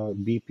when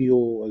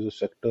BPO as a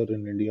sector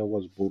in India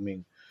was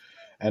booming,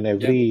 and yeah,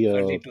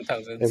 early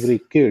 2000s. every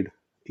kid,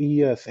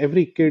 yes,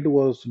 every kid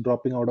was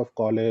dropping out of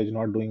college,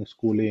 not doing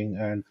schooling,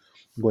 and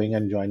going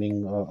and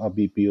joining a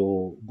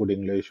BPO. Good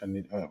English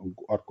and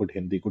or good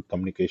Hindi, good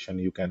communication,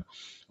 you can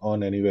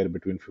earn anywhere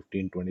between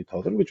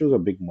 15-20,000, which was a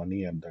big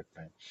money at that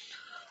time.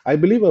 I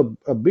believe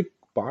a big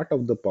part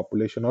of the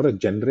population, or a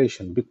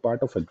generation, big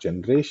part of a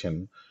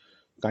generation,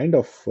 kind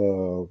of,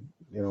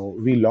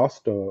 we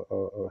lost a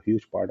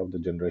huge part of the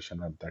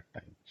generation at that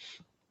time.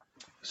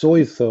 So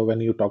is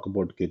when you talk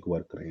about gig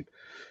work, right?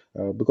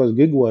 Because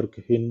gig work,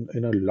 in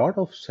a lot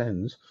of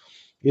sense,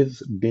 is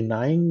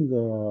denying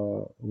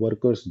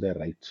workers their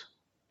rights.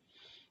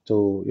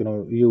 So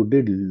you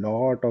did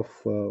lot of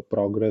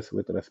progress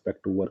with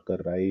respect to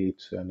worker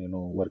rights and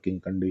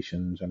working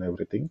conditions and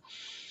everything.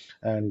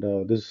 And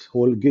this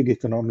whole gig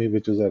economy,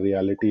 which is a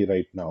reality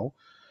right now,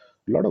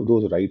 a lot of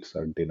those rights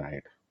are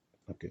denied.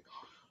 Okay,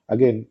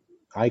 again,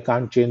 I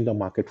can't change the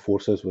market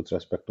forces with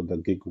respect to the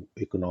gig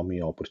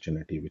economy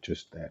opportunity which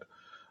is there.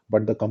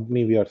 But the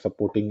company we are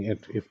supporting,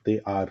 it if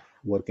they are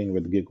working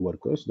with gig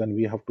workers, then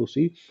we have to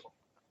see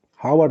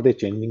how are they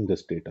changing the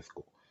status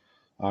quo.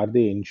 Are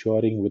they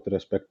ensuring with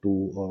respect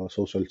to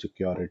social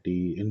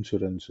security,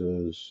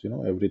 insurances,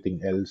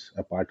 everything else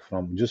apart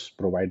from just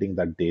providing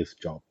that day's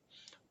job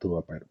through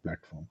a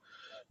platform?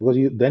 Because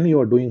then you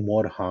are doing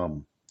more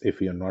harm if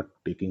you're not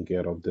taking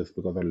care of this,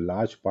 because a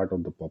large part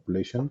of the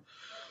population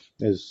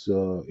is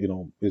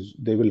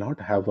they will not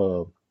have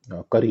a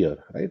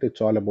career, right? It's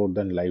all about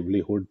then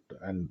livelihood,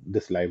 and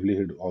this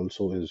livelihood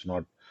also is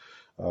not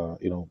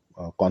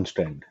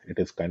constant. It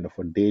is kind of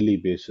a daily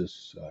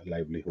basis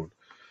livelihood.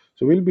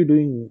 So we'll be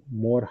doing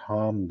more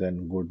harm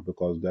than good,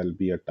 because there'll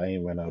be a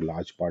time when a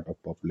large part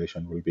of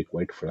population will be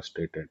quite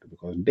frustrated,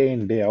 because day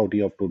in day out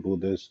you have to do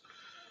this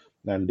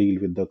and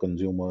deal with the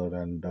consumer,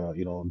 and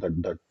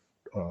the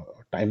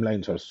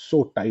timelines are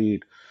so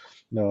tight.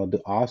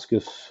 The ask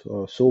is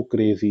so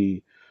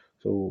crazy.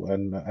 So,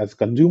 and as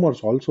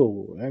consumers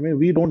also, I mean,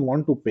 we don't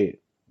want to pay.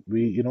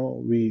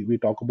 We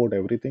talk about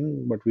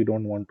everything, but we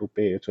don't want to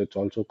pay. So it's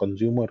also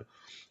consumer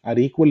are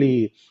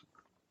equally,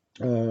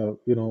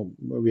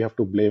 we have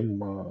to blame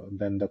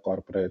then the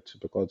corporates,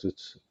 because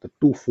it's the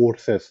two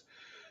forces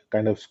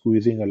kind of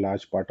squeezing a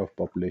large part of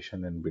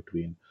population in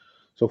between.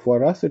 So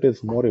for us, it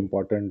is more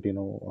important,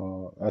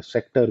 a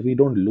sector. We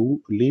don't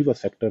leave a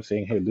sector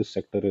saying, "Hey, this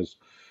sector is,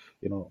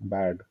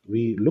 bad."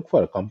 We look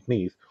for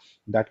companies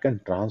that can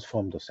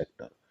transform the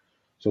sector.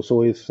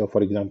 So is,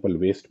 for example,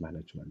 waste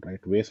management,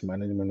 right? Waste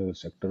management is a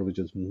sector which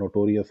is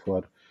notorious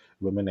for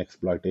women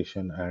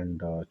exploitation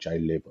and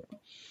child labor.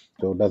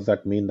 So does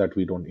that mean that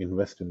we don't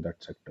invest in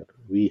that sector?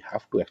 We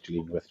have to actually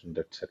invest in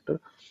that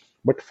sector,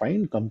 but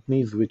find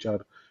companies which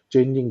are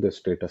changing the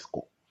status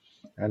quo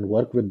and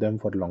work with them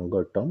for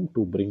longer term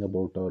to bring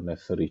about a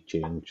necessary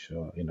change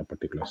in a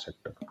particular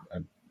sector.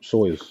 And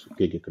so is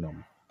gig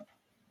economy.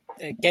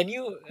 Can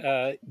you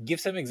give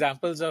some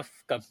examples of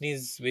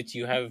companies which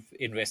you have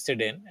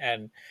invested in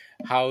and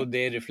how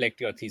they reflect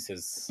your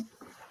thesis?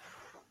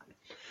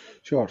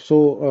 Sure.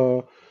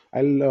 So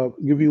I'll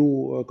give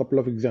you a couple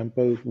of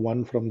examples,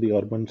 one from the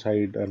urban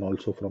side and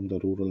also from the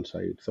rural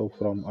side. So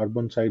from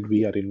urban side,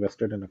 we are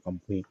invested in a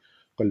company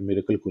called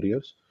Miracle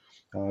Couriers.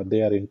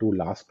 They are into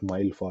last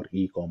mile for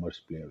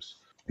e-commerce players.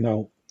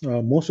 Now,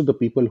 most of the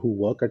people who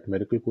work at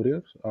Miracle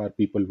Couriers are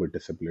people with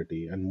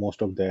disability, and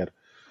most of their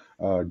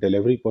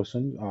delivery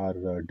persons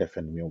are deaf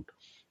and mute.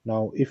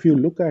 Now, if you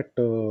look at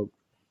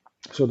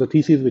so the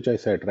thesis which I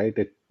said, right,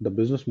 the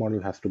business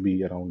model has to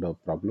be around a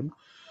problem.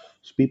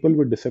 So people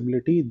with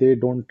disability, they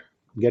don't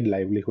get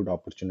livelihood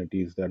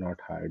opportunities. They're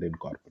not hired in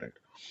corporate.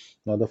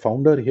 Now the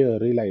founder here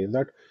realized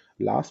that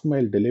last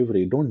mile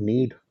delivery don't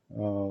need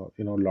a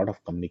lot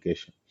of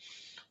communication.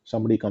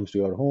 Somebody comes to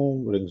your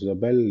home, rings the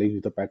bell,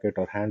 leaves the packet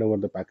or hand over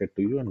the packet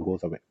to you and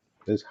goes away.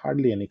 There's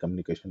hardly any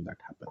communication that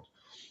happens.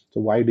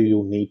 So why do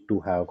you need to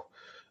have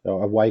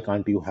why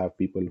can't you have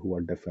people who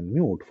are deaf and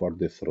mute for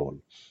this role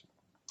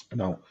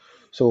now?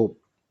 So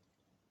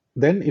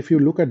then if you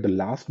look at the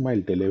last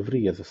mile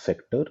delivery as a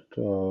sector,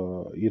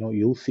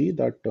 you see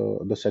that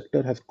the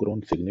sector has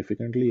grown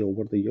significantly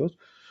over the years,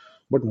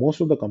 but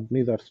most of the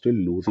companies are still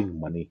losing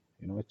money.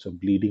 It's a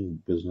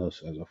bleeding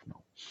business as of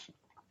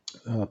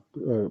now.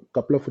 A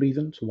couple of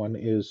reasons. One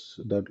is,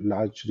 the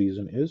large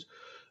reason is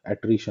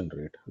attrition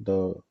rate.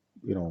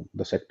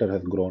 The sector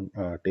has grown,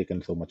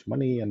 taken so much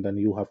money, and then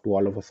you have to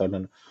all of a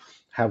sudden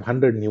have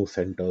 100 new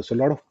centers. So a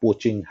lot of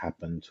poaching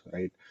happens,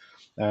 right?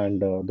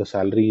 And the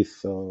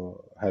salaries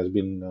has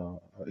been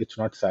it's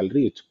not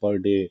salary, it's per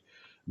day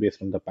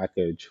based on the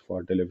package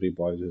for delivery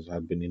boys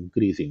have been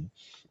increasing,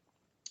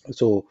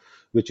 so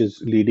which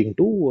is leading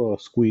to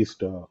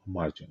squeezed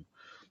margin.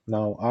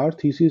 Now our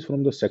thesis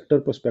from the sector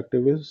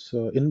perspective is,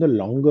 in the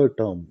longer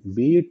term,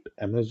 be it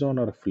Amazon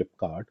or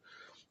Flipkart,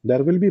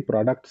 there will be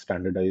product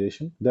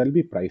standardization, there will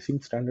be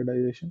pricing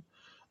standardization.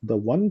 The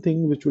one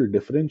thing which will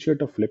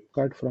differentiate a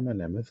Flipkart from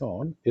an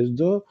Amazon is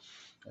the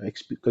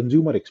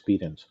consumer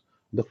experience,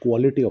 the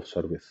quality of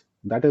service.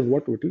 That is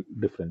what will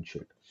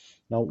differentiate.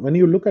 Now when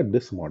you look at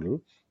this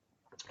model,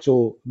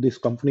 so this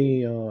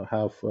company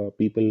have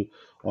people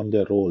on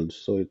their rolls,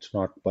 so it's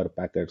not per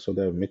packet, so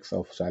they're a mix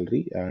of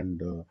salary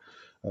and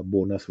a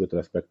bonus with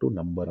respect to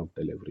number of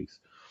deliveries.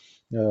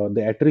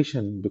 The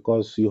attrition,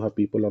 because you have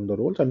people on the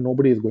rolls and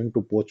nobody is going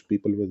to poach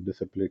people with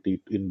disability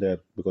in there,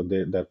 because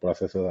their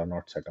processes are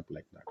not set up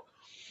like that.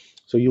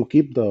 So you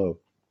keep the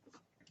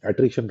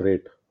attrition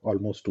rate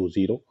almost to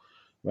zero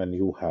when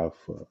you have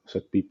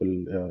such people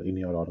in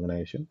your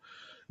organization.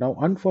 Now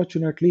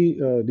unfortunately,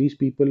 these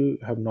people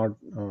have not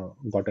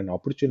got an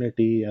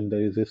opportunity, and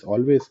there is this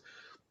always,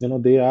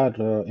 they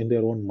are in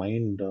their own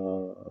mind,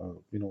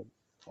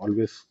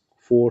 always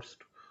forced,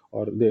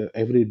 or they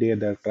every day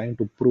they're trying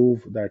to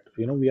prove that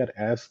we are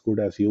as good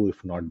as you,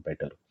 if not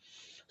better.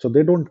 So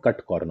they don't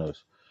cut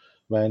corners.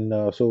 When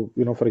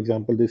for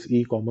example, these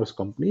e-commerce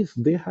companies,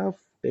 they have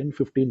 10,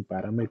 15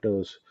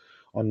 parameters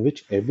on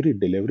which every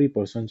delivery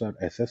persons are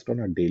assessed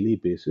on a daily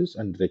basis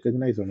and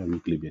recognized on a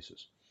weekly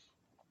basis.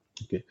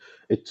 Okay,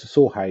 it's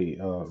so high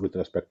with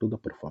respect to the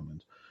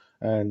performance.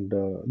 And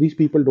these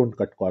people don't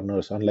cut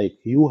corners, unlike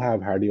you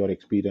have had your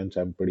experience,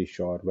 I'm pretty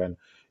sure, when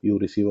you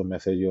receive a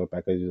message your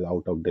package is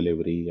out of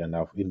delivery, and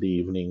in the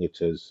evening it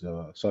says,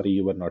 sorry,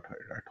 you were not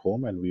at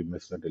home and we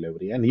missed the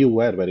delivery, and you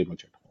were very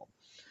much at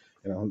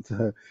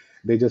home.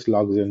 They just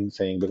logs in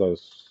saying,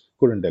 because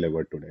couldn't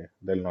deliver today,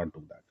 they'll not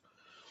do that.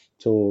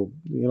 So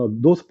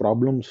those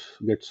problems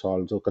get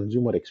solved. So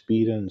consumer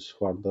experience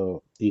for the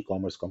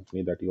e-commerce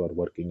company that you are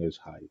working is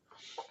high.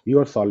 You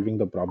are solving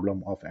the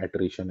problem of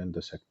attrition in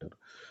the sector.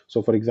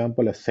 So for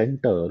example, a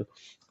center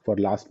for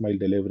last mile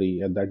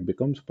delivery, and that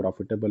becomes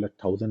profitable at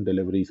 1,000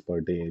 deliveries per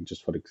day,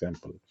 just for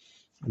example,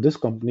 this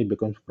company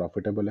becomes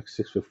profitable at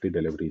 650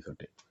 deliveries a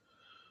day.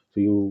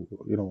 So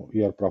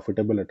you are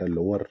profitable at a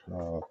lower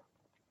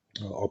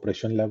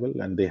operation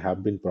level, and they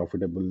have been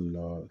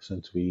profitable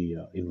since we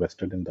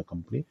invested in the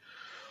company.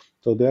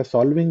 So they are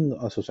solving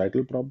a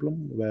societal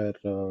problem where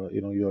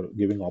you're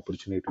giving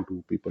opportunity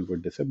to people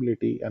with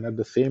disability, and at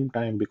the same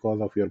time,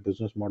 because of your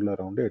business model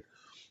around it,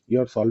 you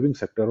are solving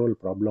sectoral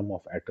problem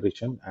of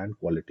attrition and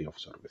quality of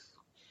service.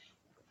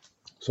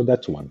 So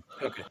that's one.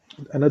 Okay.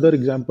 Another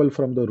example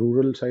from the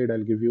rural side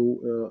I'll give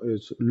you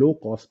is low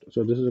cost.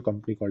 So this is a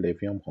company called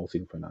Avium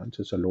Housing Finance.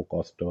 It's a low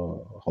cost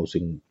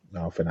housing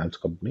finance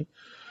company.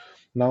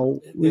 Now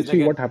we It's see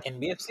like an what happens.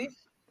 NBFC.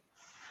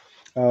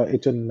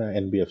 It's an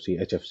NBFC,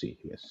 HFC,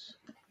 yes,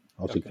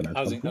 housing Okay, finance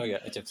housing. Oh company.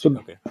 yeah, HFC. So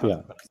Okay, yeah,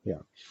 housing finance.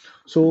 yeah.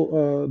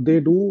 So they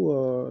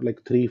do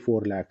like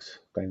 3-4 lakhs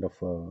kind of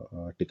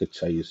ticket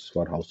size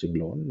for housing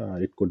loan.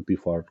 It could be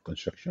for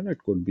construction,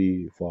 it could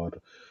be for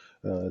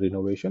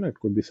renovation, it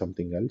could be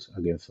something else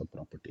against the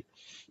property.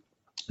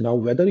 Now,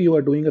 whether you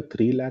are doing a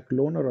 3 lakh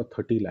loan or a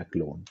 30 lakh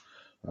loan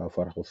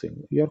for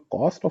housing, your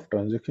cost of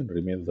transaction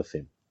remains the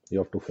same. You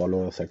have to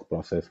follow a set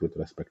process with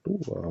respect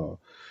to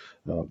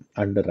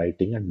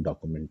underwriting and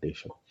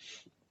documentation.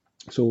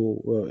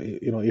 So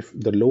if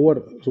the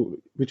lower, so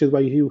which is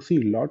why you see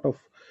a lot of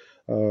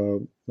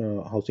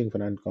housing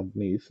finance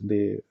companies,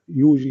 they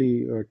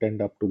usually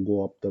tend up to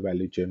go up the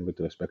value chain with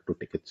respect to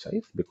ticket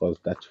size, because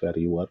that's where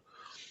you are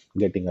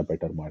getting a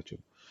better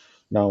margin.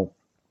 Now,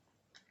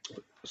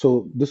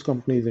 so this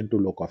company is into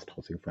low cost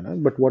housing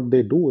finance, but what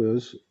they do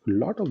is a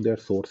lot of their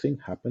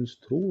sourcing happens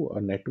through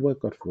a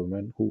network of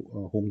women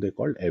whom they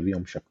call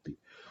Aviam Shakti.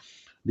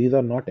 These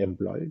are not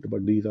employed,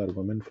 but these are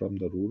women from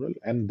the rural,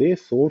 and they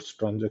source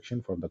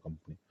transaction for the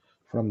company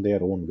from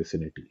their own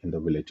vicinity in the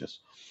villages.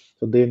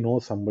 So they know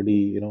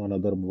somebody,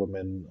 another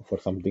woman for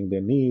something they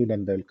need,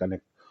 and they'll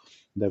connect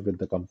them with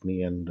the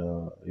company and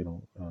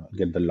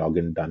get the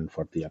login done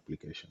for the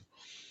application.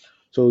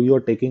 So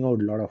you're taking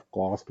out a lot of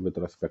cost with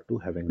respect to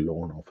having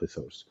loan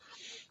officers,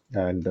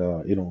 and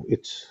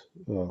it's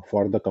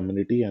for the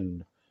community,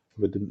 and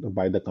within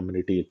by the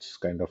community, it's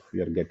kind of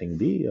you're getting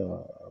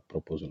the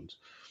proposals.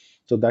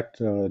 So that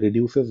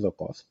reduces the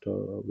cost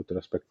with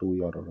respect to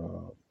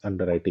your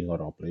underwriting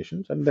or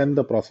operations, and then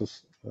the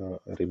process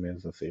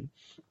remains the same.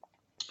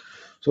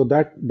 So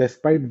that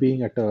despite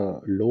being at a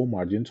low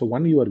margin, so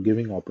one, you are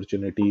giving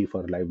opportunity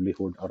for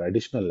livelihood or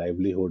additional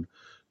livelihood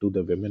to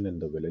the women in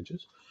the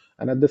villages,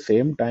 and at the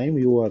same time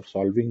you are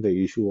solving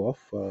the issue of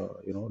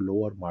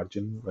lower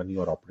margin when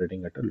you are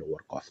operating at a lower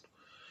cost.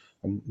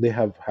 They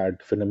have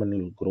had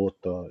phenomenal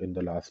growth in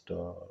the last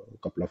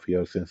couple of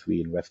years since we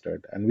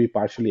invested, and we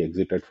partially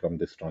exited from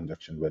this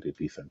transaction very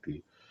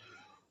recently.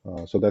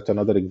 So that's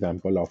another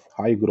example of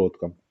high growth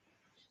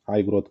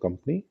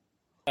company.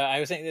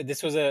 I was saying that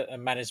this was a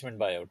management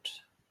buyout.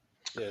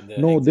 The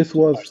No, exit this was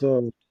was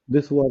partial. uh,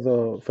 this was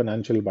a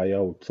financial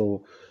buyout.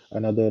 So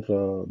another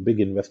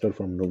big investor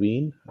from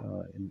Nuveen,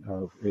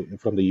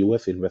 from the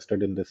US,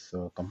 invested in this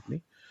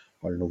company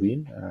called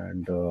Nuveen,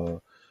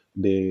 and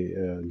they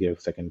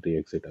gave secondary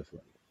exit as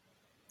well.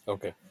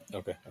 Okay,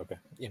 okay, okay.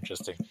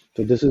 Interesting.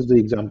 So this is the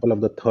example of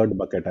the third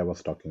bucket I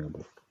was talking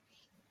about.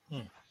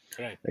 Hmm.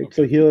 Right. Right.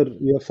 So Okay. here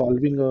you are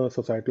solving a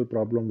societal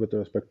problem with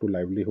respect to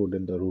livelihood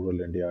in the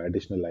rural India,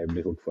 additional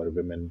livelihood for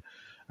women,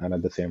 and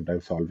at the same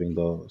time solving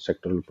the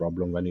sectoral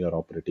problem when you are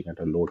operating at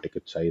a low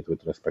ticket size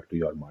with respect to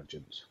your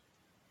margins.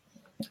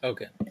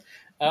 Okay.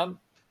 Um,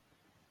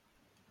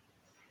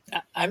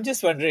 I'm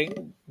just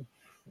wondering.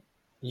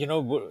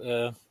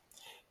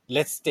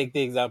 Let's take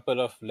the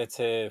example of, let's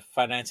say,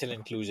 financial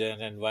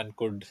inclusion, and one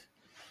could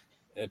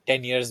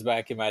 10 years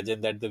back imagine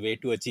that the way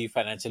to achieve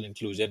financial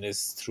inclusion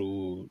is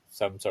through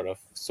some sort of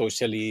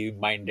socially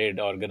minded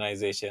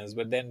organizations,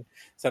 but then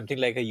something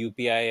like a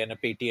UPI and a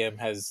Paytm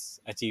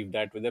has achieved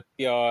that with a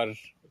pure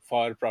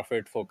for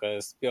profit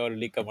focus,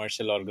 purely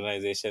commercial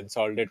organization,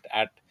 solved it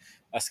at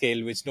a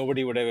scale which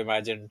nobody would have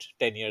imagined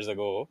 10 years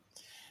ago.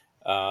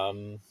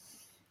 um,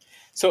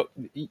 so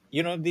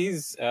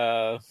these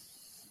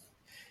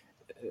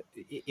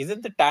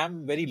isn't the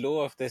TAM very low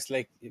of this,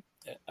 like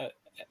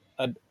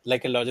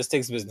like a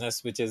logistics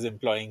business which is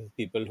employing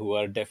people who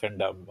are deaf and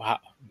dumb?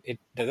 It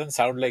doesn't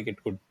sound like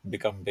it could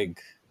become big.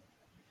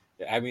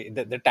 I mean,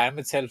 the TAM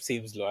itself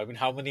seems low. I mean,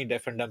 how many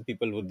deaf and dumb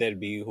people would there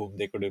be whom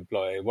they could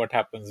employ? What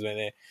happens when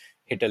they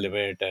hit a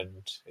limit?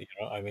 And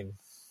I mean,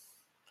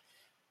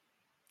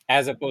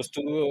 as opposed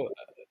to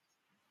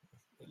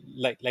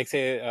like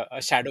say a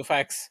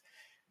Shadowfax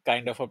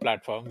kind of a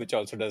platform which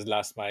also does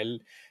last mile,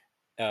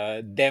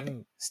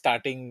 them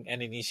starting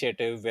an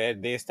initiative where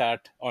they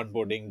start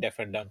onboarding deaf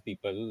and dumb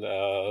people,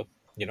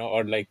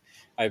 or like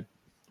I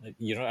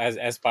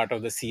as part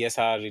of the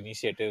CSR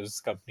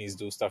initiatives, companies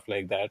do stuff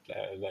like that,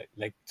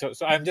 so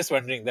I'm just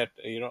wondering that,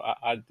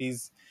 are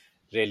these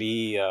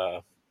really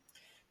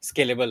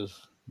scalable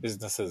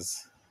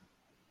businesses?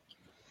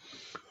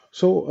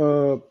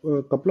 So,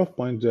 a couple of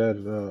points there,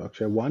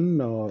 Akshay.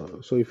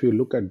 One, so if you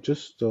look at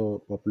just the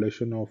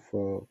population of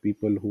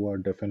people who are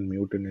deaf and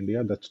mute in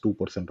India, that's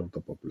 2% of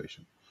the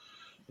population,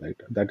 right?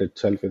 That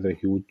itself is a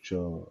huge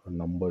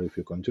number if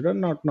you consider.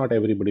 Not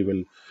everybody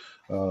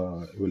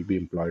will be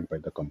employed by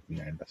the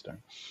company. I understand,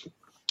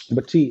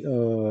 but see,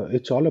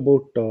 it's all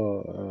about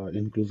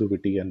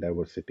inclusivity and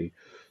diversity.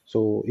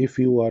 So if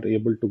you are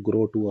able to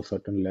grow to a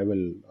certain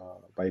level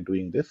by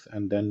doing this,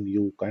 and then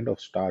you kind of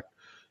start,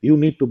 you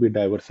need to be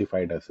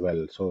diversified as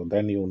well. So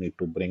then you need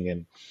to bring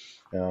in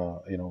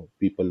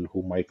people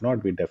who might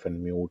not be deaf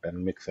and mute,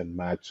 and mix and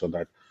match, so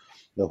that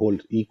the whole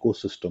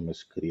ecosystem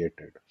is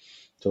created.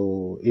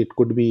 So it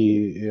could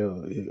be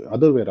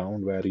other way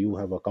around, where you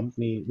have a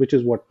company, which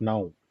is what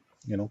now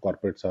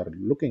corporates are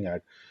looking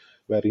at,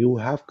 where you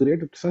have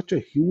created such a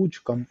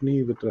huge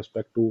company with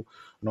respect to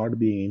not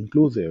being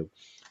inclusive.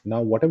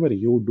 Now whatever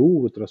you do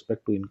with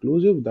respect to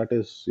inclusive, that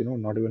is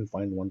not even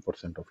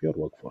 0.1% of your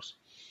workforce,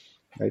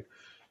 right?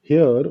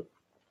 Here,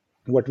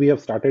 what we have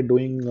started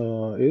doing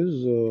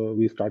is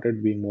we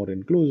started being more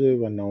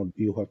inclusive, and now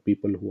you have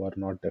people who are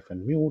not deaf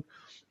and mute,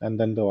 and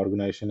then the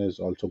organization is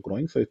also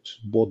growing. So it's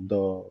both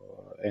the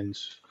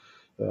ends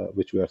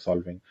which we are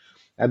solving.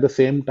 At the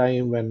same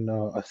time, when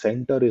a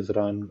center is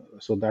run,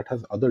 so that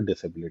has other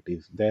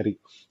disabilities there,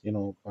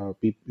 you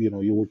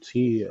would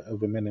see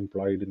women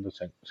employed in the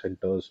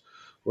centers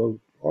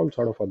all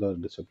sort of other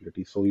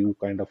disabilities. So you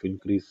kind of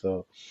increase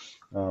uh,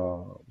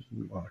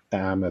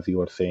 TAM, as you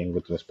were saying,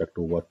 with respect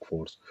to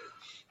workforce.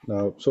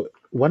 So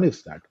one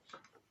is that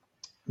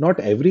not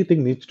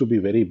everything needs to be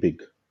very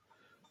big,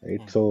 right?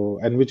 Mm, So,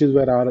 and which is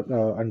where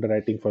our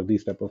underwriting for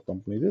these type of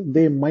companies is,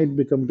 they might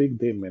become big,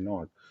 they may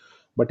not,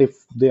 but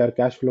if they are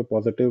cash flow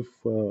positive,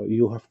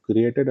 you have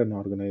created an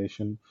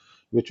organization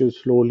which will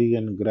slowly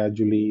and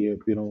gradually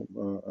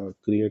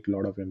create a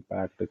lot of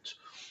impact. It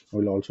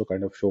will also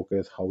kind of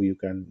showcase how you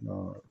can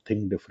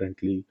think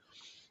differently.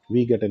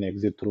 We get an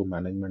exit through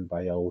management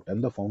buyout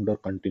and the founder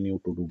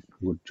continue to do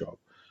good job.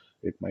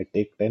 It might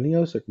take 10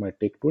 years, it might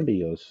take 20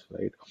 years,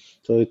 right?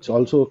 So it's mm,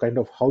 also kind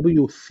of how do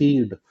you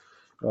seed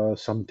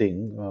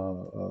something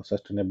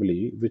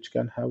sustainably, which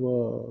can have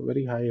a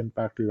very high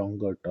impact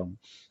longer term.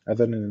 As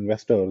an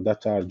investor,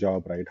 that's our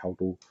job, right? How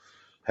to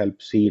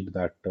help seed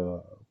that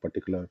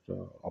particular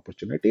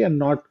opportunity, and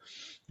not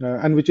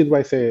and which is why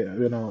I say,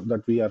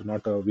 that we are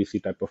not a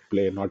VC type of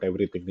play. Not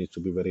everything needs to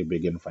be very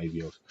big in 5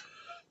 years.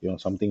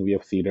 Something we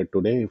have seeded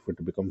today, if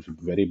it becomes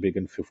very big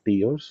in 50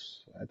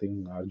 years, I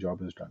think our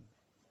job is done.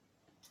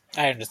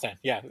 I understand.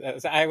 Yeah,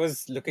 so I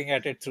was looking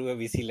at it through a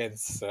VC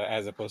lens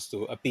as opposed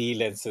to a PE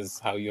lens. Is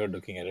how you're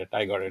looking at it.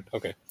 I got it.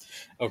 Okay,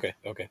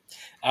 okay.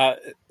 Uh,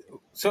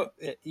 so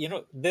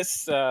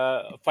this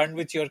fund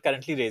which you're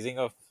currently raising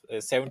of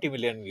 70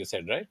 million, you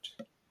said, right?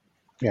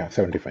 Yeah,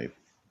 75.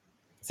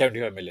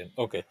 75 million.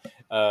 Okay.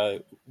 Uh,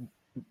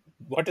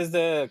 what is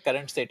the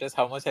current status?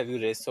 How much have you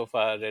raised so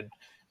far, and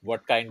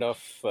what kind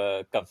of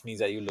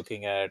companies are you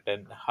looking at,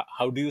 and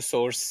how do you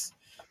source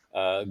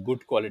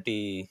good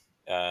quality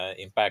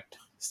impact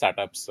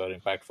startups or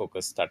impact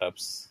focused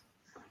startups?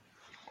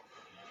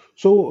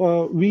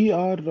 So we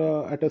are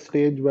at a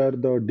stage where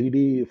the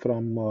DD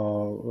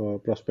from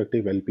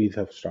prospective LPs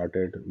have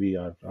started. We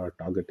are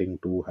targeting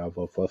to have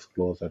a first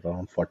close at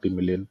around 40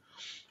 million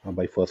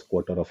by first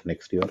quarter of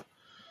next year.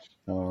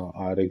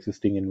 Our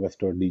existing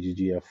investor,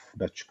 DGGF,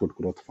 Dutch Good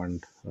Growth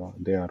Fund,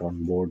 they are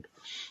on board.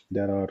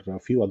 There are a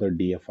few other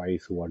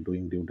DFIs who are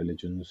doing due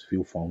diligence,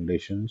 few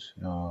foundations,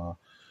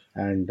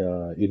 and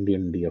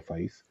Indian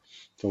DFIs.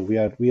 So we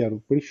are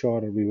pretty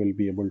sure we will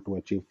be able to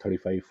achieve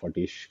 35,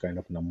 40ish kind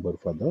of number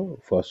for the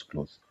first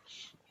close.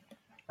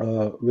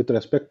 With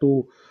respect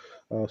to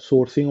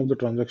sourcing of the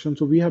transaction,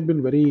 so we have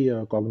been very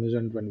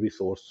cognizant when we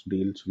source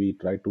deals. We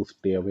try to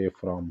stay away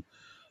from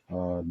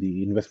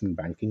the investment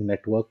banking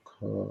network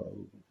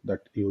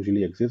that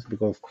usually exists,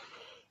 because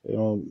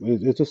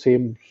it's the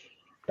same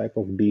type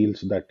of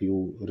deals that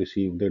you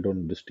receive. They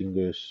don't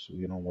distinguish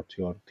what's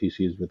your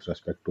thesis with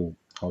respect to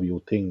how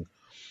you think.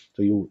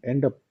 So you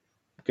end up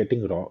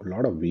getting a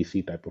lot of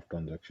VC type of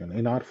transaction.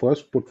 In our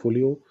first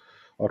portfolio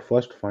or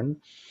first fund,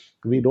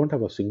 we don't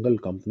have a single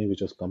company which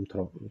has come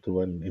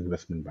through an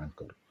investment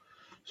banker.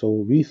 So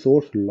we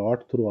source a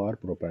lot through our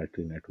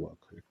proprietary network.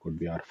 It could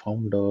be our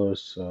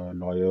founders,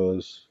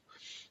 lawyers.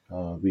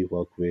 We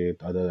work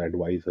with other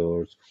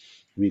advisors.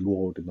 We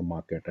go out in the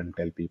market and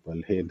tell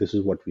people, hey, this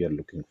is what we are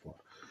looking for.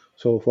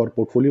 So for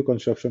portfolio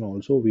construction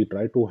also, we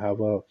try to have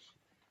a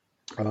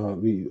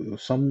we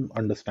some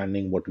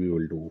understanding what we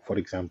will do. For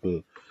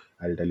example,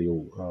 I'll tell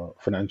you,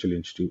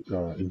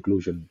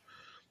 inclusion.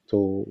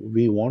 So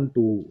we want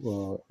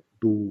to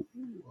do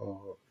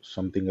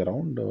something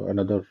around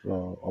another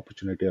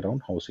opportunity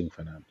around housing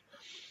finance.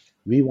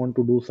 We want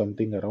to do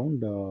something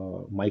around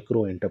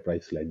micro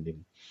enterprise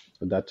lending.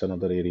 So that's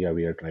another area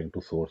we are trying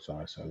to source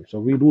ourselves. So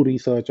we do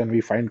research and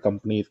we find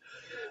companies,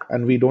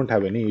 and we don't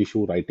have any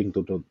issue writing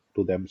to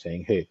them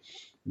saying, hey,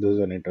 this is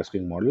an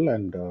interesting model,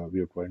 and we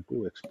are going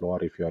to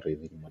explore if you are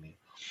raising money.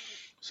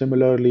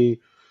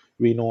 Similarly,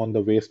 we know on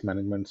the waste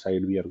management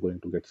side we are going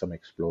to get some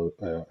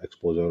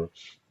exposure,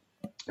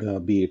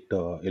 be it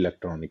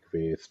electronic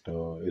waste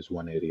is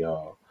one area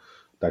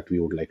that we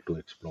would like to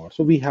explore.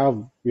 So we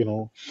have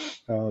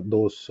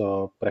those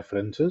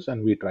preferences,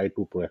 and we try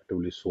to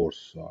proactively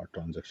source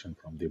transaction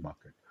from the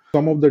market.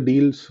 Some of the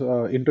deals,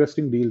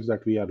 interesting deals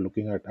that we are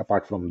looking at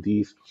apart from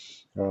these,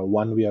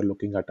 one, we are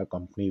looking at a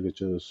company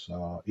which is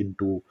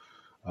into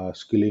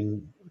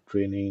skilling,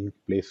 training,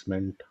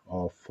 placement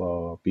of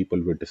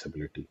people with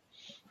disability.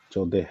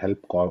 So they help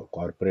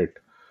corporate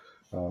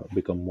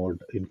become more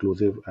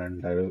inclusive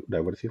and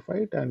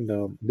diversified,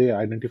 and they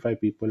identify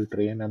people,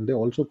 train, and they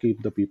also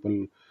keep the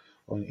people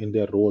in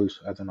their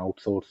roles as an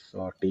outsource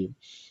team.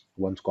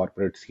 Once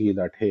corporates see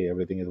that, hey,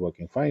 everything is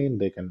working fine,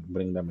 they can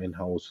bring them in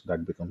house.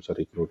 That becomes a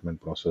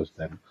recruitment process.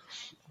 Then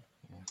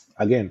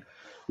again,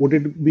 would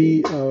it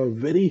be a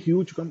very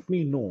huge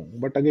company? No,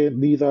 but again,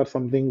 these are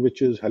something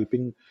which is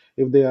helping.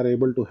 If they are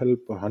able to help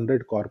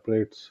 100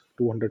 corporates,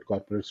 200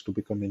 corporates to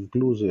become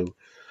inclusive,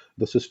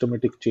 the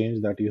systematic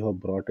change that you have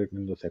brought it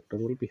in the sector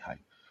will be high.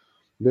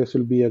 This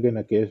will be again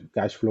a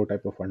cash flow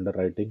type of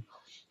underwriting.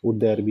 Would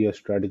there Mm. be a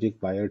strategic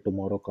buyer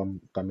tomorrow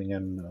coming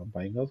and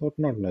buying us, or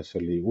not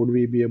necessarily? Would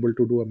we be able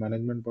to do a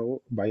management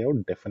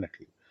buyout?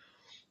 Definitely,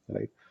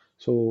 right?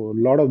 So a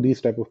lot of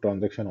these type of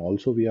transaction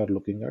also we are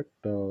looking at,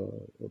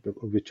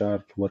 which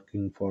are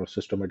working for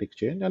systematic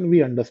change, and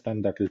we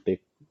understand that will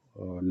take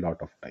a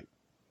lot of time.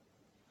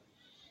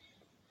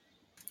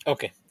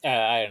 Okay,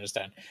 I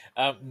understand.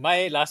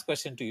 My last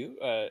question to you,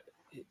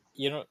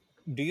 you know,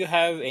 do you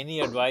have any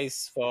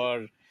advice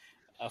for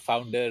a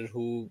founder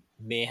who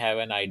may have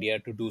an idea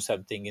to do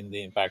something in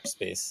the impact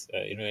space?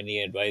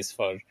 Any advice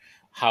for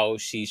how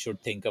she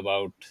should think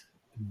about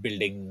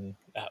building?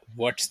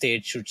 What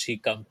stage should she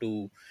come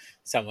to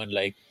someone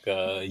like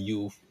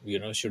you?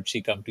 Should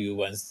she come to you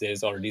once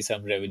there's already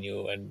some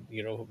revenue, and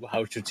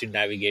how should she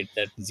navigate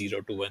that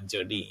 0 to 1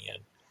 journey?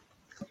 And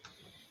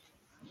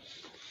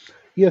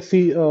Yeah,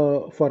 see,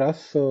 for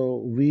us,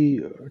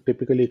 we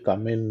typically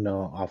come in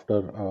after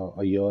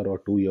a year or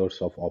 2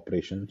 years of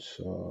operations.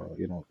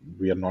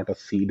 We are not a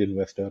seed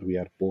investor; we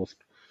are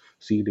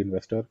post-seed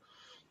investor,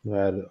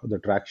 where the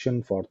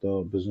traction for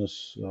the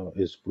business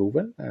is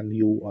proven, and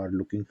you are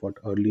looking for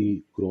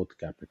early growth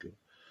capital.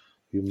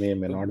 You may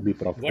not be what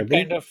profitable.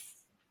 kind of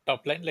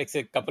top line, like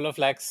say, couple of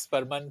lakhs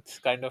per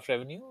month kind of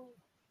revenue,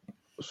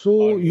 So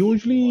or more?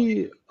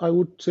 usually, I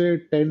would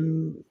say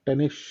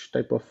 10-ish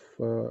type of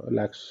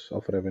lakhs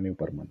of revenue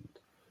per month.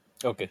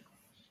 Okay.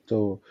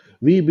 So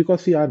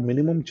because see, our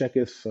minimum check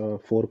is 4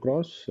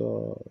 crores,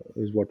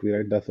 is what we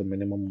write. That's the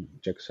minimum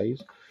check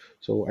size.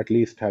 So at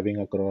least having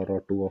a crore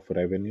or two of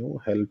revenue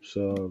helps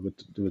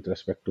with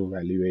respect to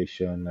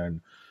valuation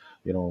and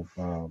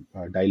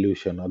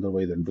dilution.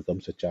 Otherwise, it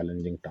becomes a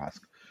challenging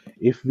task.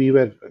 If we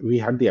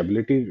had the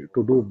ability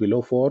to do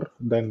below four,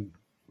 then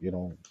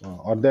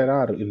or there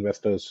are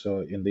investors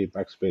in the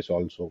impact space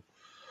also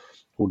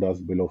who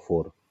does below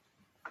four.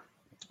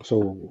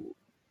 So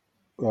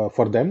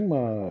for them,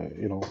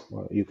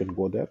 you can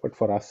go there, but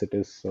for us, it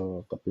is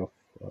a couple of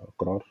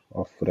crore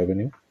of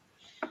revenue.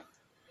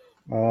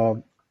 Uh,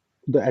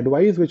 the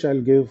advice which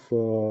I'll give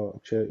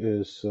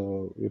is,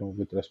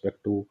 with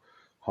respect to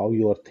how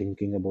you are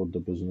thinking about the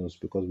business,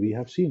 because we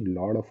have seen a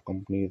lot of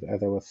companies,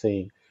 as I was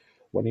saying,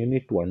 when you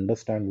need to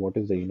understand what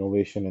is the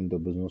innovation in the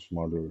business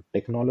model.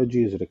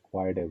 Technology is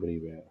required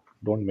everywhere.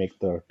 Don't make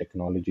the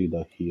technology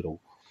the hero.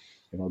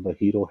 The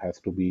hero has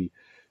to be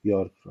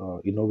your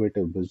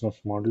innovative business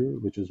model,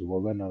 which is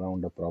woven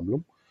around a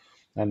problem,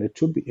 and it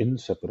should be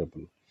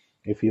inseparable.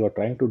 If you are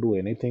trying to do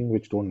anything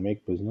which don't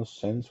make business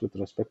sense with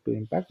respect to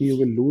impact, you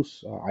will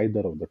lose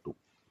either of the two.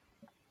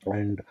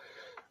 And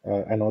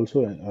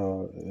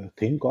also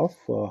think of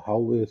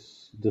how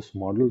is this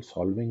model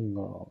solving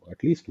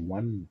at least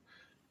one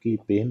key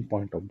pain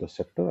point of the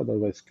sector.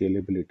 Otherwise,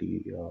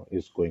 scalability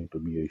is going to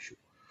be an issue.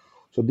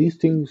 So these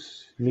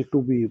things need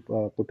to be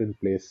put in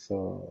place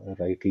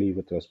rightly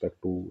with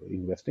respect to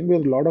investing.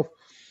 Because a lot of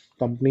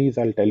companies,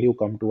 I'll tell you,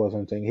 come to us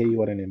and saying, "Hey,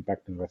 you are an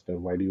impact investor.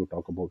 Why do you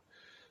talk about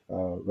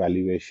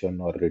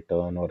valuation or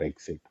return or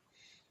exit?"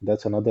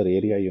 That's another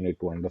area you need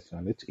to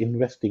understand. It's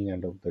investing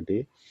end of the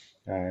day,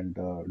 and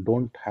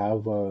don't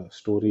have a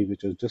story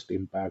which is just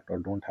impact, or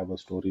don't have a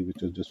story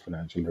which is just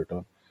financial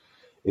return.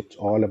 It's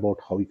all about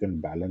how you can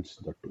balance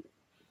the two.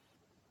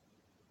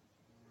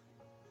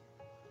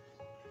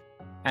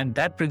 And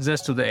that brings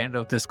us to the end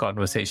of this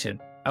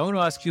conversation. I want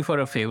to ask you for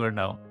a favor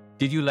now.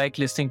 Did you like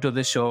listening to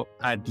this show?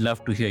 I'd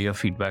love to hear your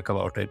feedback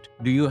about it.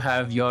 Do you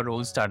have your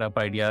own startup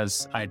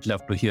ideas? I'd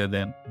love to hear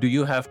them. Do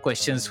you have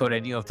questions for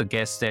any of the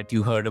guests that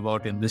you heard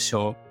about in this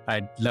show?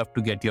 I'd love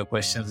to get your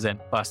questions and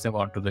pass them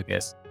on to the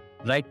guests.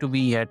 Write to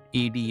me at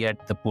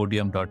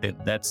ad@thepodium.in.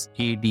 That's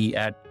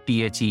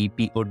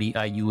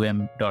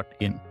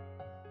ad@thepodium.in.